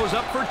 Goes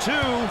up for two.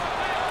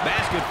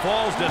 Basket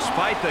falls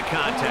despite the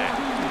contact.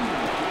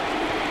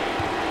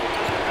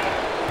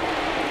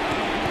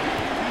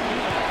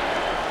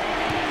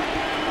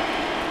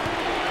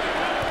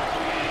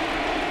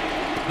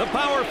 The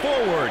power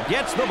forward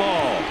gets the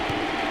ball.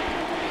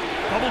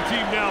 Double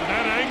team now,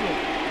 that angle.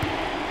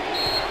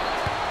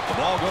 The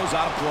ball goes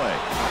out of play.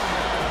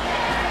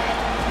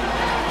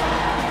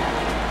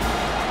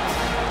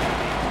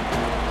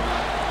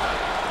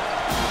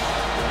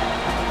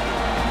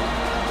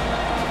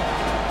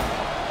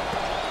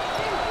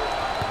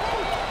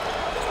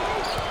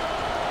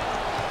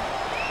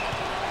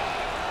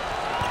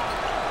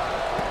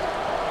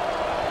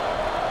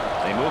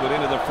 They move it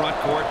into the front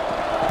court.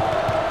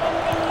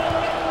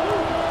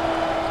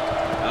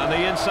 On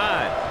the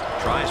inside.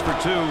 Tries for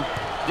two.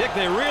 Dick,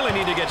 they really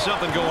need to get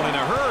something going in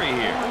a hurry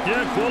here.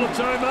 Yeah, call a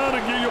timeout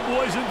and get your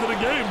boys into the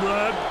game,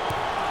 Brad.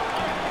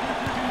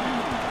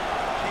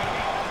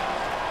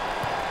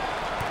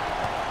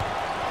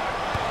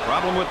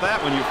 Problem with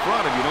that, when you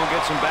front, if you don't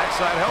get some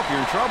backside help,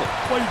 you're in trouble.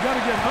 Well, you got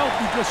to get help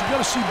because you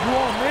got to see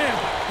ball man.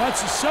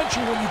 That's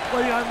essential when you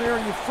play on there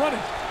and you're fronting.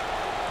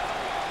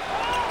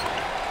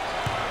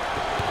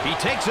 He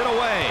takes it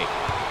away.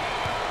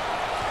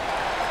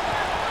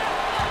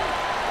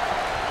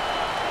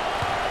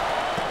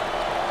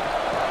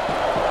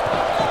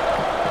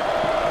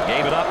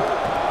 Gave it up.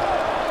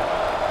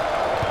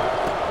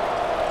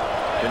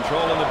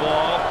 Controlling the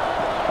ball.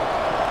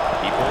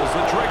 He pulls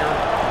the trigger.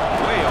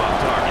 Way off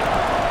target.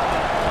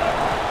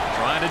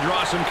 Trying to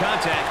draw some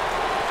contact.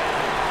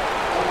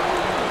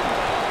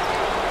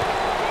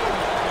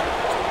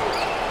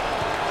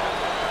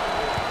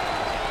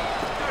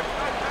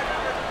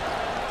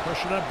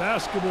 Pressure that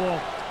basketball.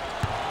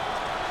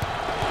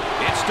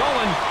 It's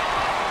stolen.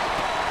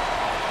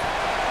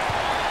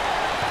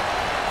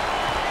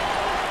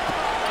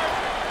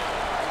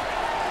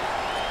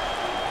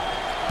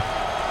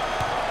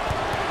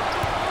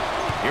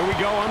 Here we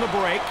go on the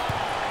break.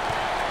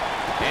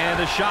 And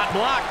the shot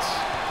blocked.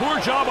 Poor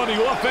job on the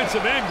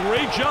offensive end.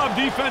 Great job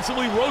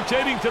defensively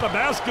rotating to the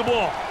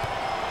basketball.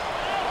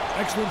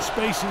 Excellent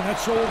spacing.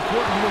 That's so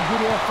important to a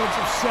good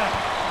offensive set.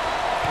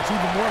 It's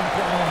even more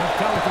important when you have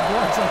talented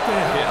guards like they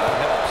have. Yeah, that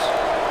helps.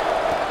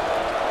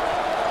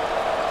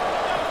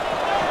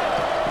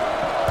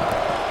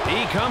 He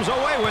comes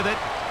away with it.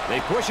 They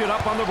push it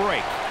up on the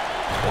break.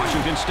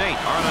 Washington State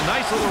are on a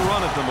nice little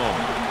run at the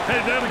moment. Hey,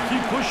 they have to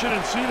keep pushing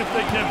and seeing if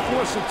they can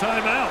force a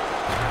timeout.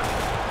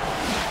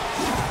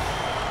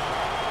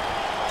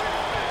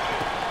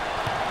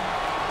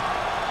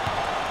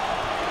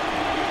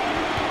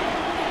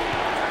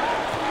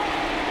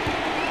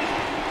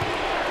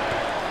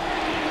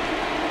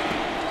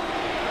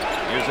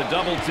 Here's a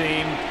double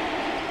team.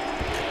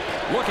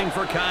 Looking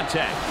for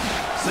contact.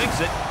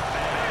 Sinks it.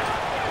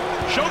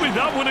 Show me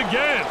that one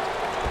again.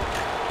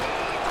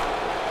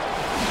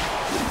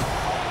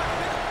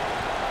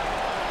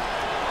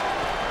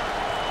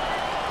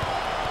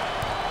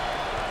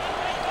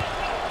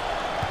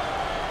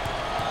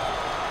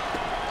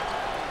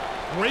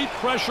 Great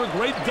pressure,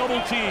 great double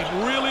team.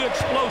 Really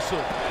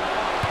explosive.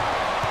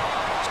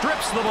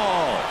 Strips the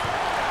ball.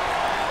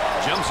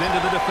 Jumps into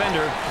the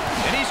defender.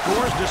 And he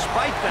scores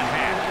despite the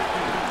hat.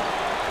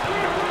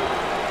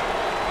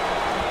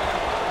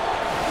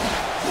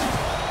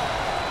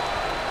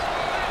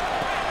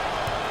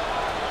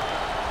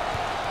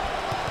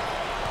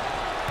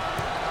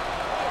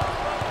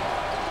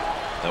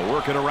 They'll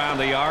work it around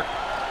the arc.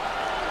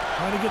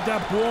 Trying to get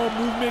that ball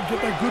movement,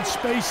 get that good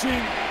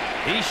spacing.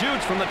 He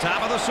shoots from the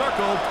top of the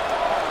circle.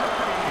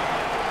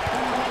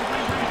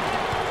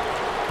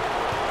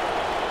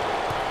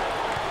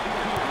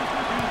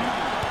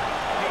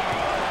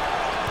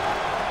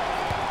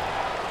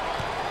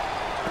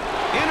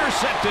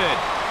 Intercepted.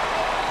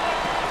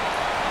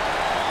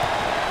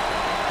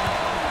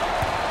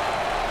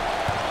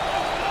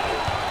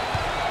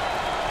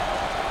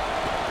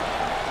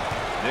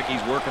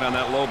 Dickey's working on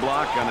that low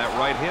block on that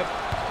right hip.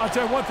 I'll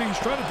tell you one thing, he's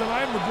trying to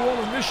deny him the ball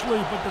initially,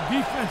 but the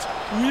defense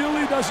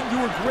really doesn't do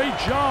a great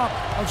job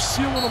of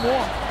sealing him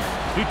off.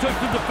 He took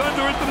the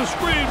defender into the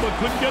screen, but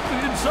couldn't get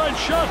the inside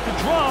shot to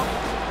drop.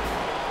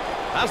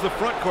 How's the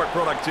front court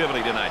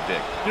productivity tonight, Dick?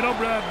 You know,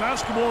 Brad,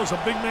 basketball is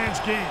a big man's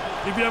game.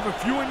 If you have a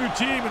few on your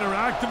team and are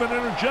active and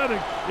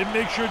energetic, it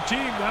makes your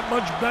team that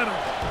much better.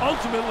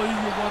 Ultimately,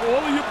 you want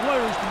all of your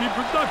players to be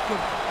productive,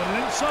 and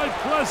an inside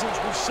presence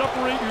will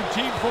separate your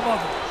team from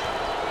others.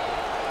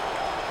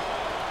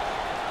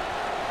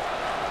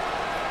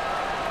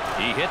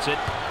 He hits it.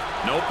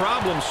 No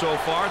problem so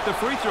far at the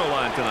free throw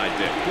line tonight,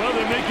 Dick. Well,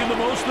 they're making the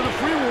most of the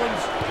free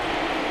ones.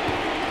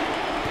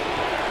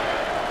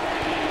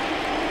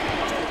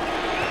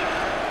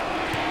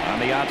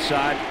 the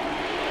outside.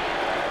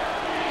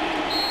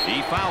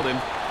 He fouled him.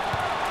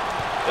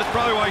 That's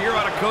probably why you're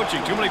out of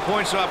coaching. Too many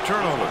points off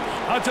turnovers.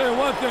 I'll tell you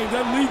one thing,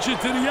 that leads you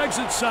to the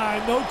exit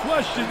sign. No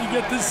question. You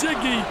get the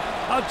Ziggy.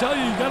 I'll tell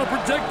you, you got to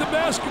protect the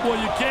basketball.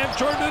 You can't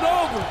turn it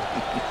over.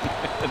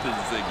 The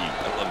Ziggy.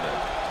 I love that.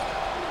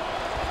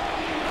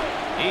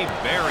 He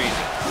buries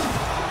it.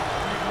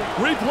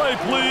 Replay,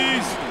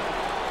 please.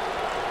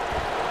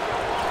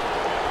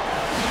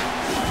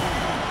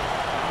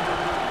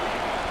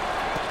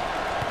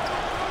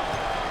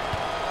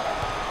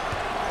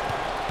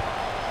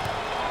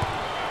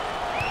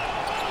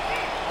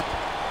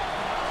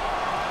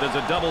 There's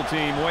a double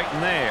team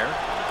waiting there.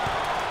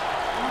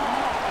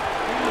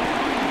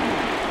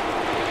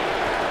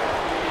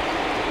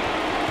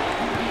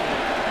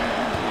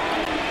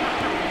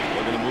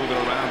 We're going to move it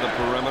around the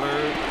perimeter.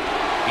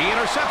 He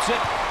intercepts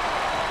it.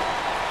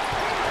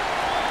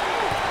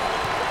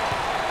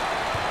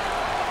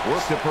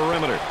 Work the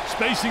perimeter.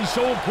 Spacing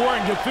so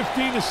important. Get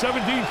 15 to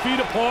 17 feet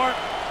apart.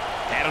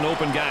 Had an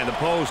open guy in the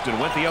post and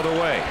went the other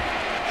way.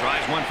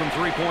 Tries one from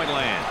three-point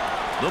land.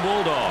 The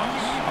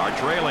Bulldogs are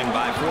trailing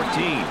by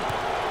 14.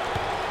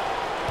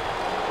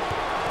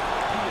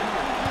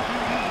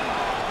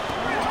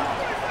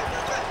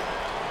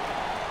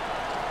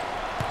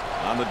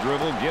 On the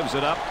dribble, gives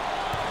it up.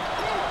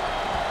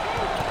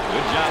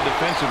 Good job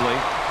defensively.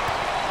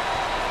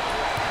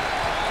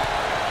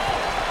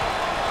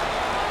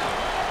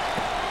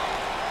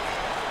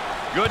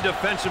 Good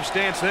defensive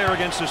stance there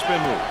against the spin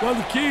move. Well,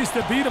 the key is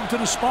to beat him to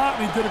the spot,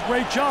 and he did a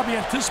great job. He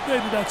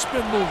anticipated that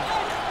spin move.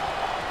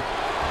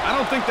 I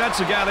don't think that's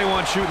the guy they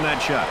want shooting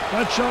that shot.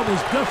 That shot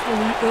was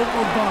definitely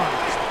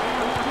ill-advised.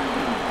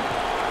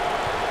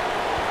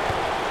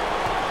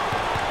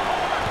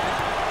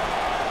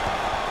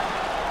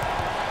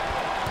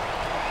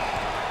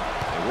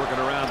 They're working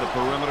around the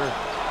perimeter.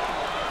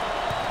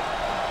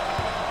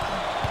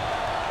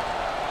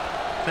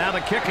 Now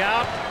the kick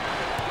out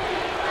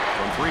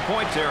from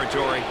three-point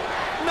territory.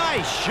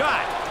 Nice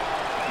shot.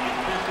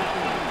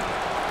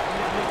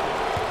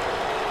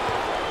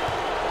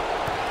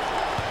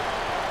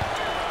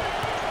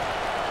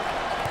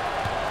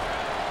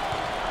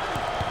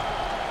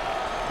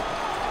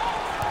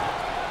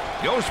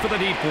 Goes for the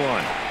deep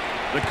one.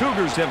 The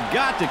Cougars have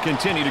got to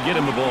continue to get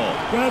him the ball.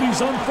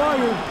 Brady's on fire.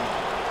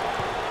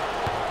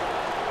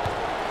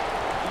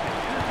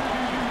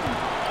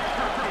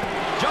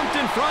 Jumped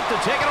in front to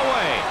take it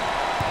away.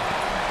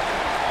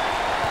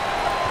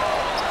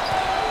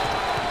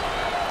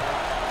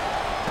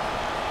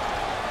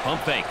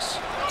 Pump fakes.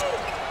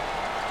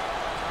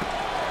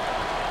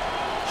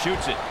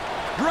 Shoots it.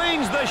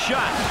 Drains the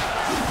shot.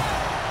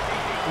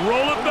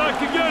 Roll it back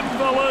again,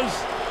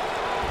 fellas.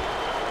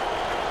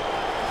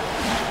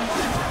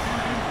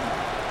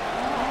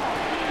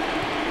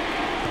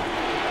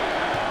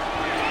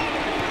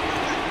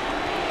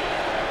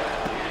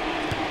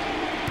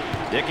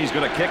 Dickey's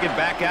going to kick it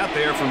back out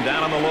there from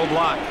down on the low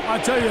block. I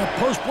tell you, a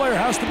post player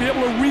has to be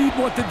able to read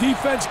what the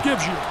defense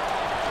gives you.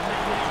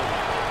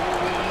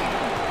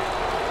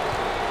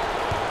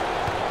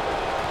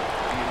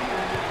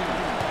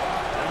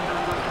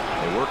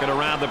 They work it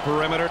around the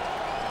perimeter.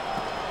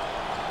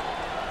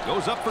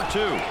 Goes up for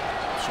two.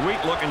 Sweet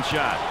looking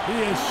shot. He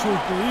is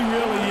super. He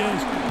really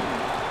is.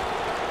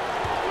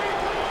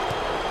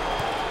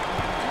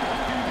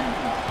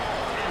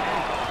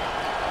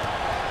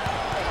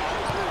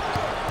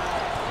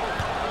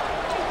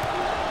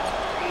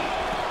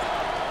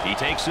 He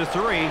takes a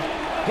three.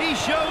 He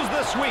shows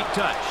the sweet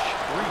touch.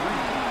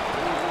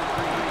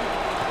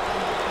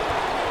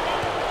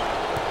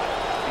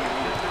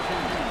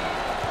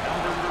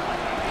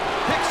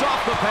 Picks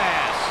off the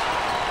pass.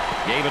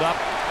 Gave it up.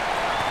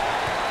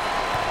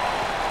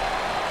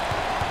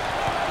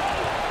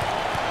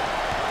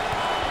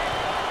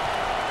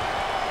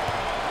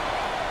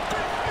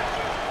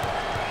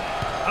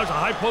 That was a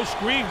high post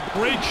screen.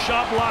 Great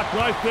shot block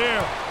right there.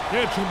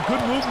 They had some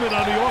good movement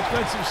on the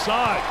offensive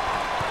side.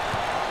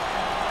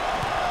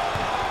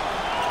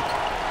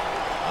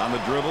 On the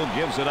dribble,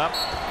 gives it up.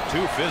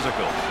 Too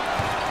physical.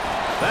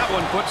 That one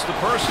puts the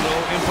personal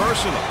in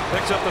personal.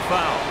 Picks up the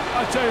foul.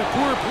 I tell you,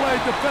 poor play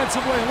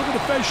defensively. Look at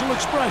the facial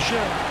expression.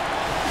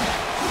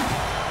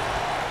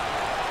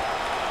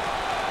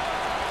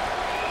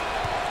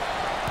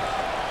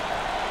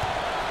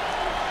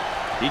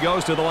 He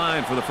goes to the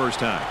line for the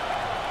first time.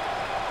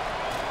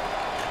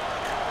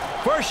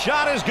 First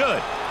shot is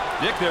good.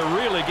 Dick, they're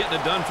really getting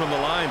it done from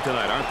the line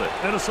tonight, aren't they?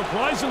 And a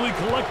surprisingly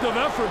collective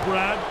effort,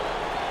 Brad.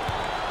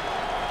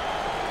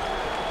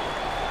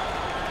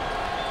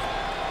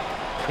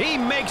 He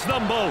makes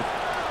them both.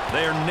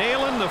 They're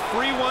nailing the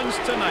free ones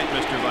tonight,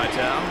 Mr.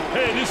 Vitale.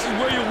 Hey, this is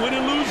where you win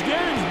and lose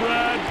games,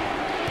 Brad.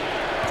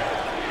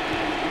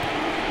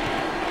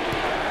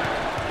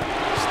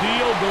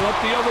 Steal, go up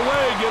the other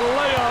way, get a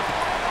layup.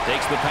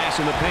 Takes the pass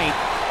in the paint.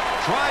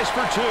 Tries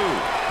for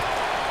two.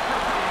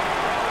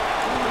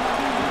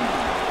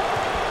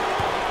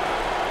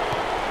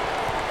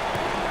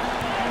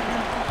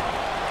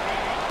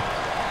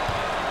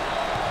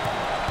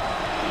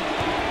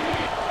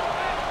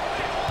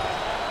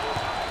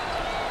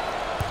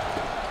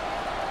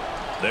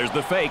 There's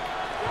the fake.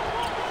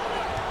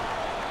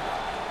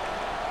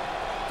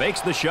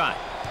 Fakes the shot.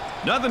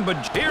 Nothing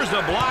but here's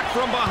a block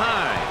from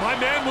behind. My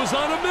man was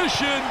on a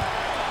mission.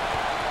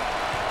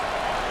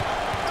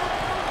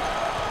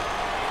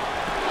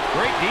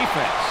 Great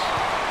defense.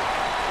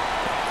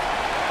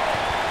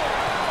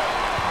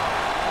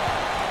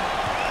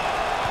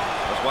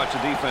 Let's watch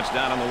the defense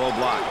down on the low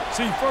block.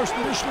 See, first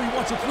initially he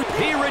wants a three.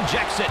 He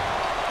rejects it.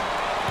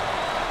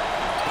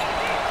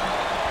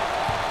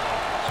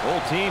 This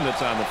whole team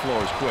that's on the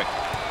floor is quick.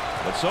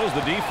 But so's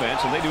the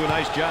defense, and they do a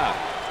nice job.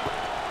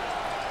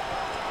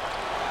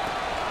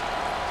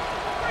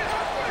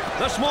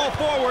 The small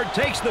forward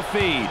takes the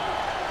feed.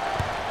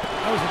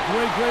 That was a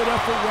great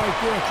effort right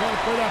there. Trying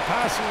to play that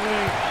passing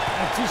lane.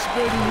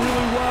 Anticipating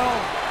really well.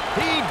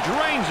 He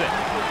drains it.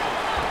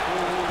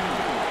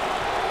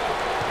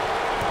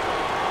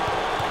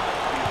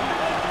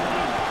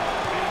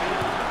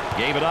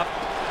 Gave it up.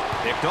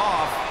 Picked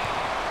off.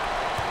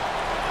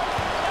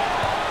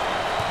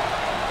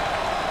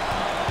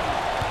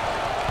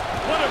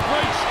 What a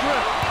great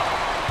strip.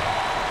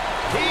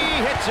 He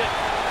hits it.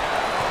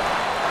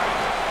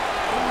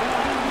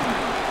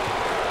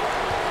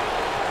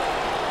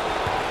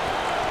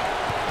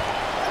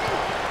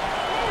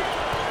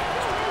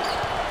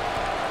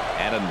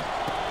 And a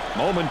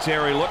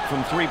momentary look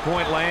from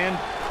three-point land.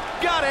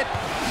 Got it.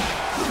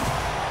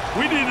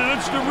 We need an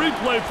instant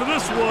replay for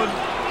this one.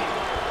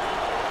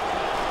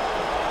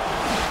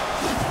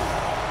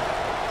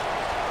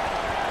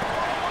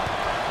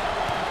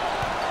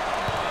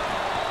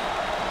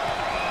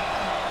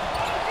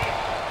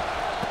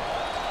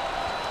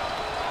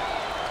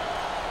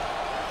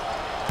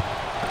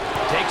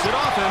 Takes it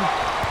off him.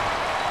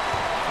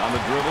 On the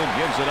dribble,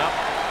 gives it up.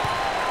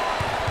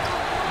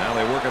 Now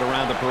they work it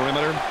around the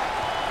perimeter.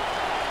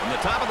 From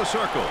the top of the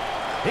circle,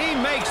 he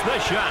makes the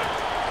shot.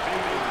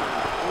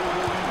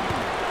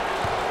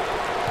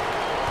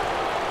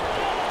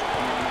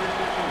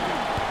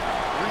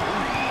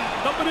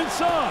 Dump it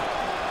inside.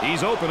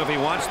 He's open if he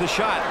wants the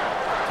shot.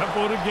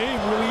 Tempo of the game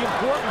really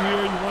important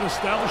here. You want to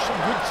establish some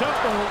good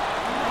tempo.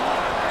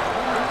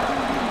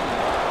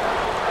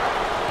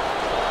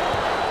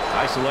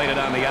 Isolated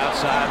on the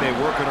outside. They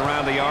work it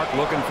around the arc,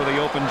 looking for the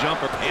open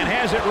jumper, and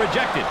has it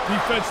rejected.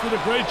 Defense did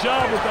a great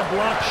job with that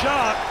block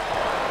shot.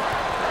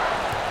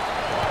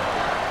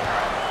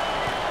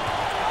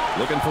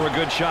 Looking for a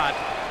good shot.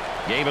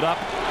 Gave it up.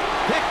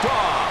 Picked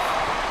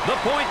off. The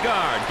point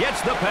guard gets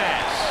the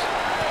pass.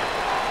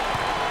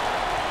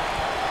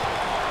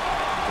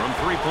 From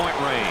three-point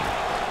range.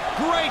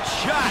 Great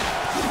shot.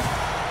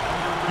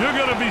 You're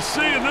going to be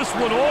seeing this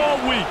one all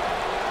week.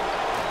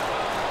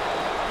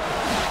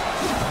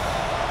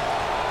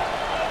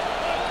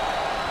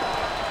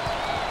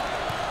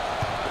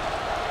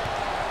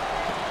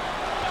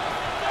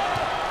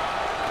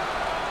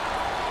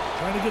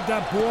 Trying to get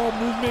that ball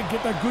movement,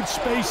 get that good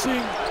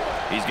spacing.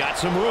 He's got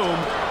some room.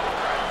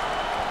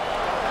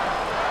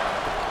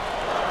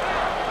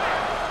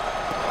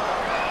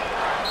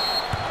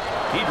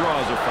 He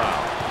draws a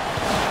foul.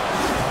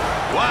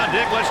 Wow,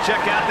 Dick, let's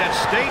check out that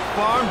State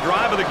Farm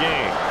drive of the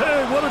game. Hey,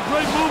 what a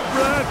great move,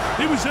 Brad.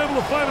 He was able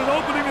to find an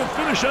opening and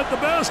finish at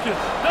the basket.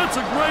 That's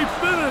a great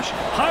finish.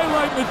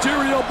 Highlight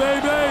material,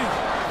 baby.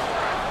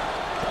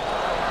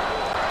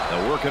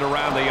 They'll work it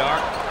around the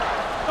arc.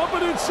 Up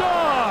and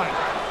inside.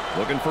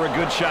 Looking for a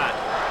good shot.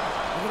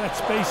 Look at that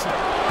spacing.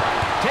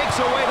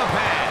 Takes away the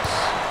pass.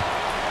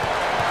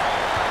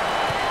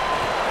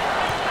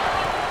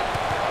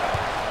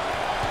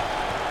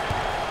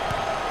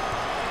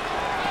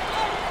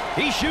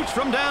 He shoots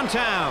from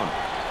downtown.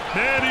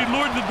 Man, he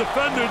lured the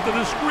defender to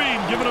the screen,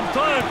 giving him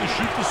time to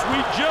shoot the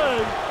sweet J.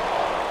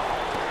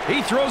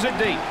 He throws it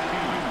deep.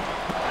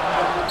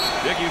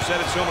 Dick, you've said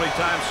it so many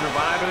times,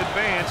 survive and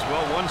advance.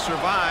 Well, one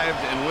survived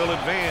and will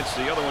advance.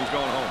 The other one's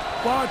going home.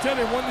 Well, I tell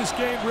you, they won this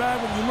game,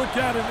 Brad, when you look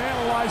at it and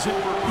analyze it,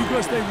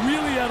 because they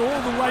really had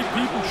all the right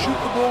people shoot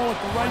the ball at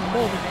the right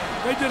moment.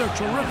 They did a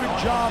terrific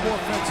job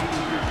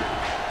offensively.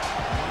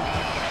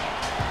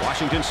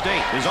 Washington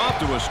State is off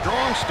to a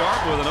strong start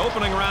with an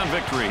opening round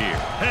victory here.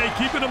 Hey,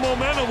 keeping the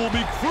momentum will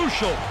be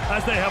crucial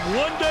as they have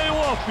one day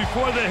off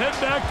before they head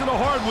back to the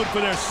hardwood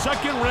for their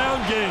second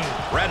round game.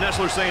 Brad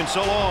Nessler saying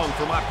so long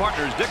for my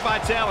partners Dick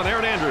Vitale and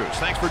Aaron Andrews.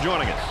 Thanks for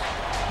joining us.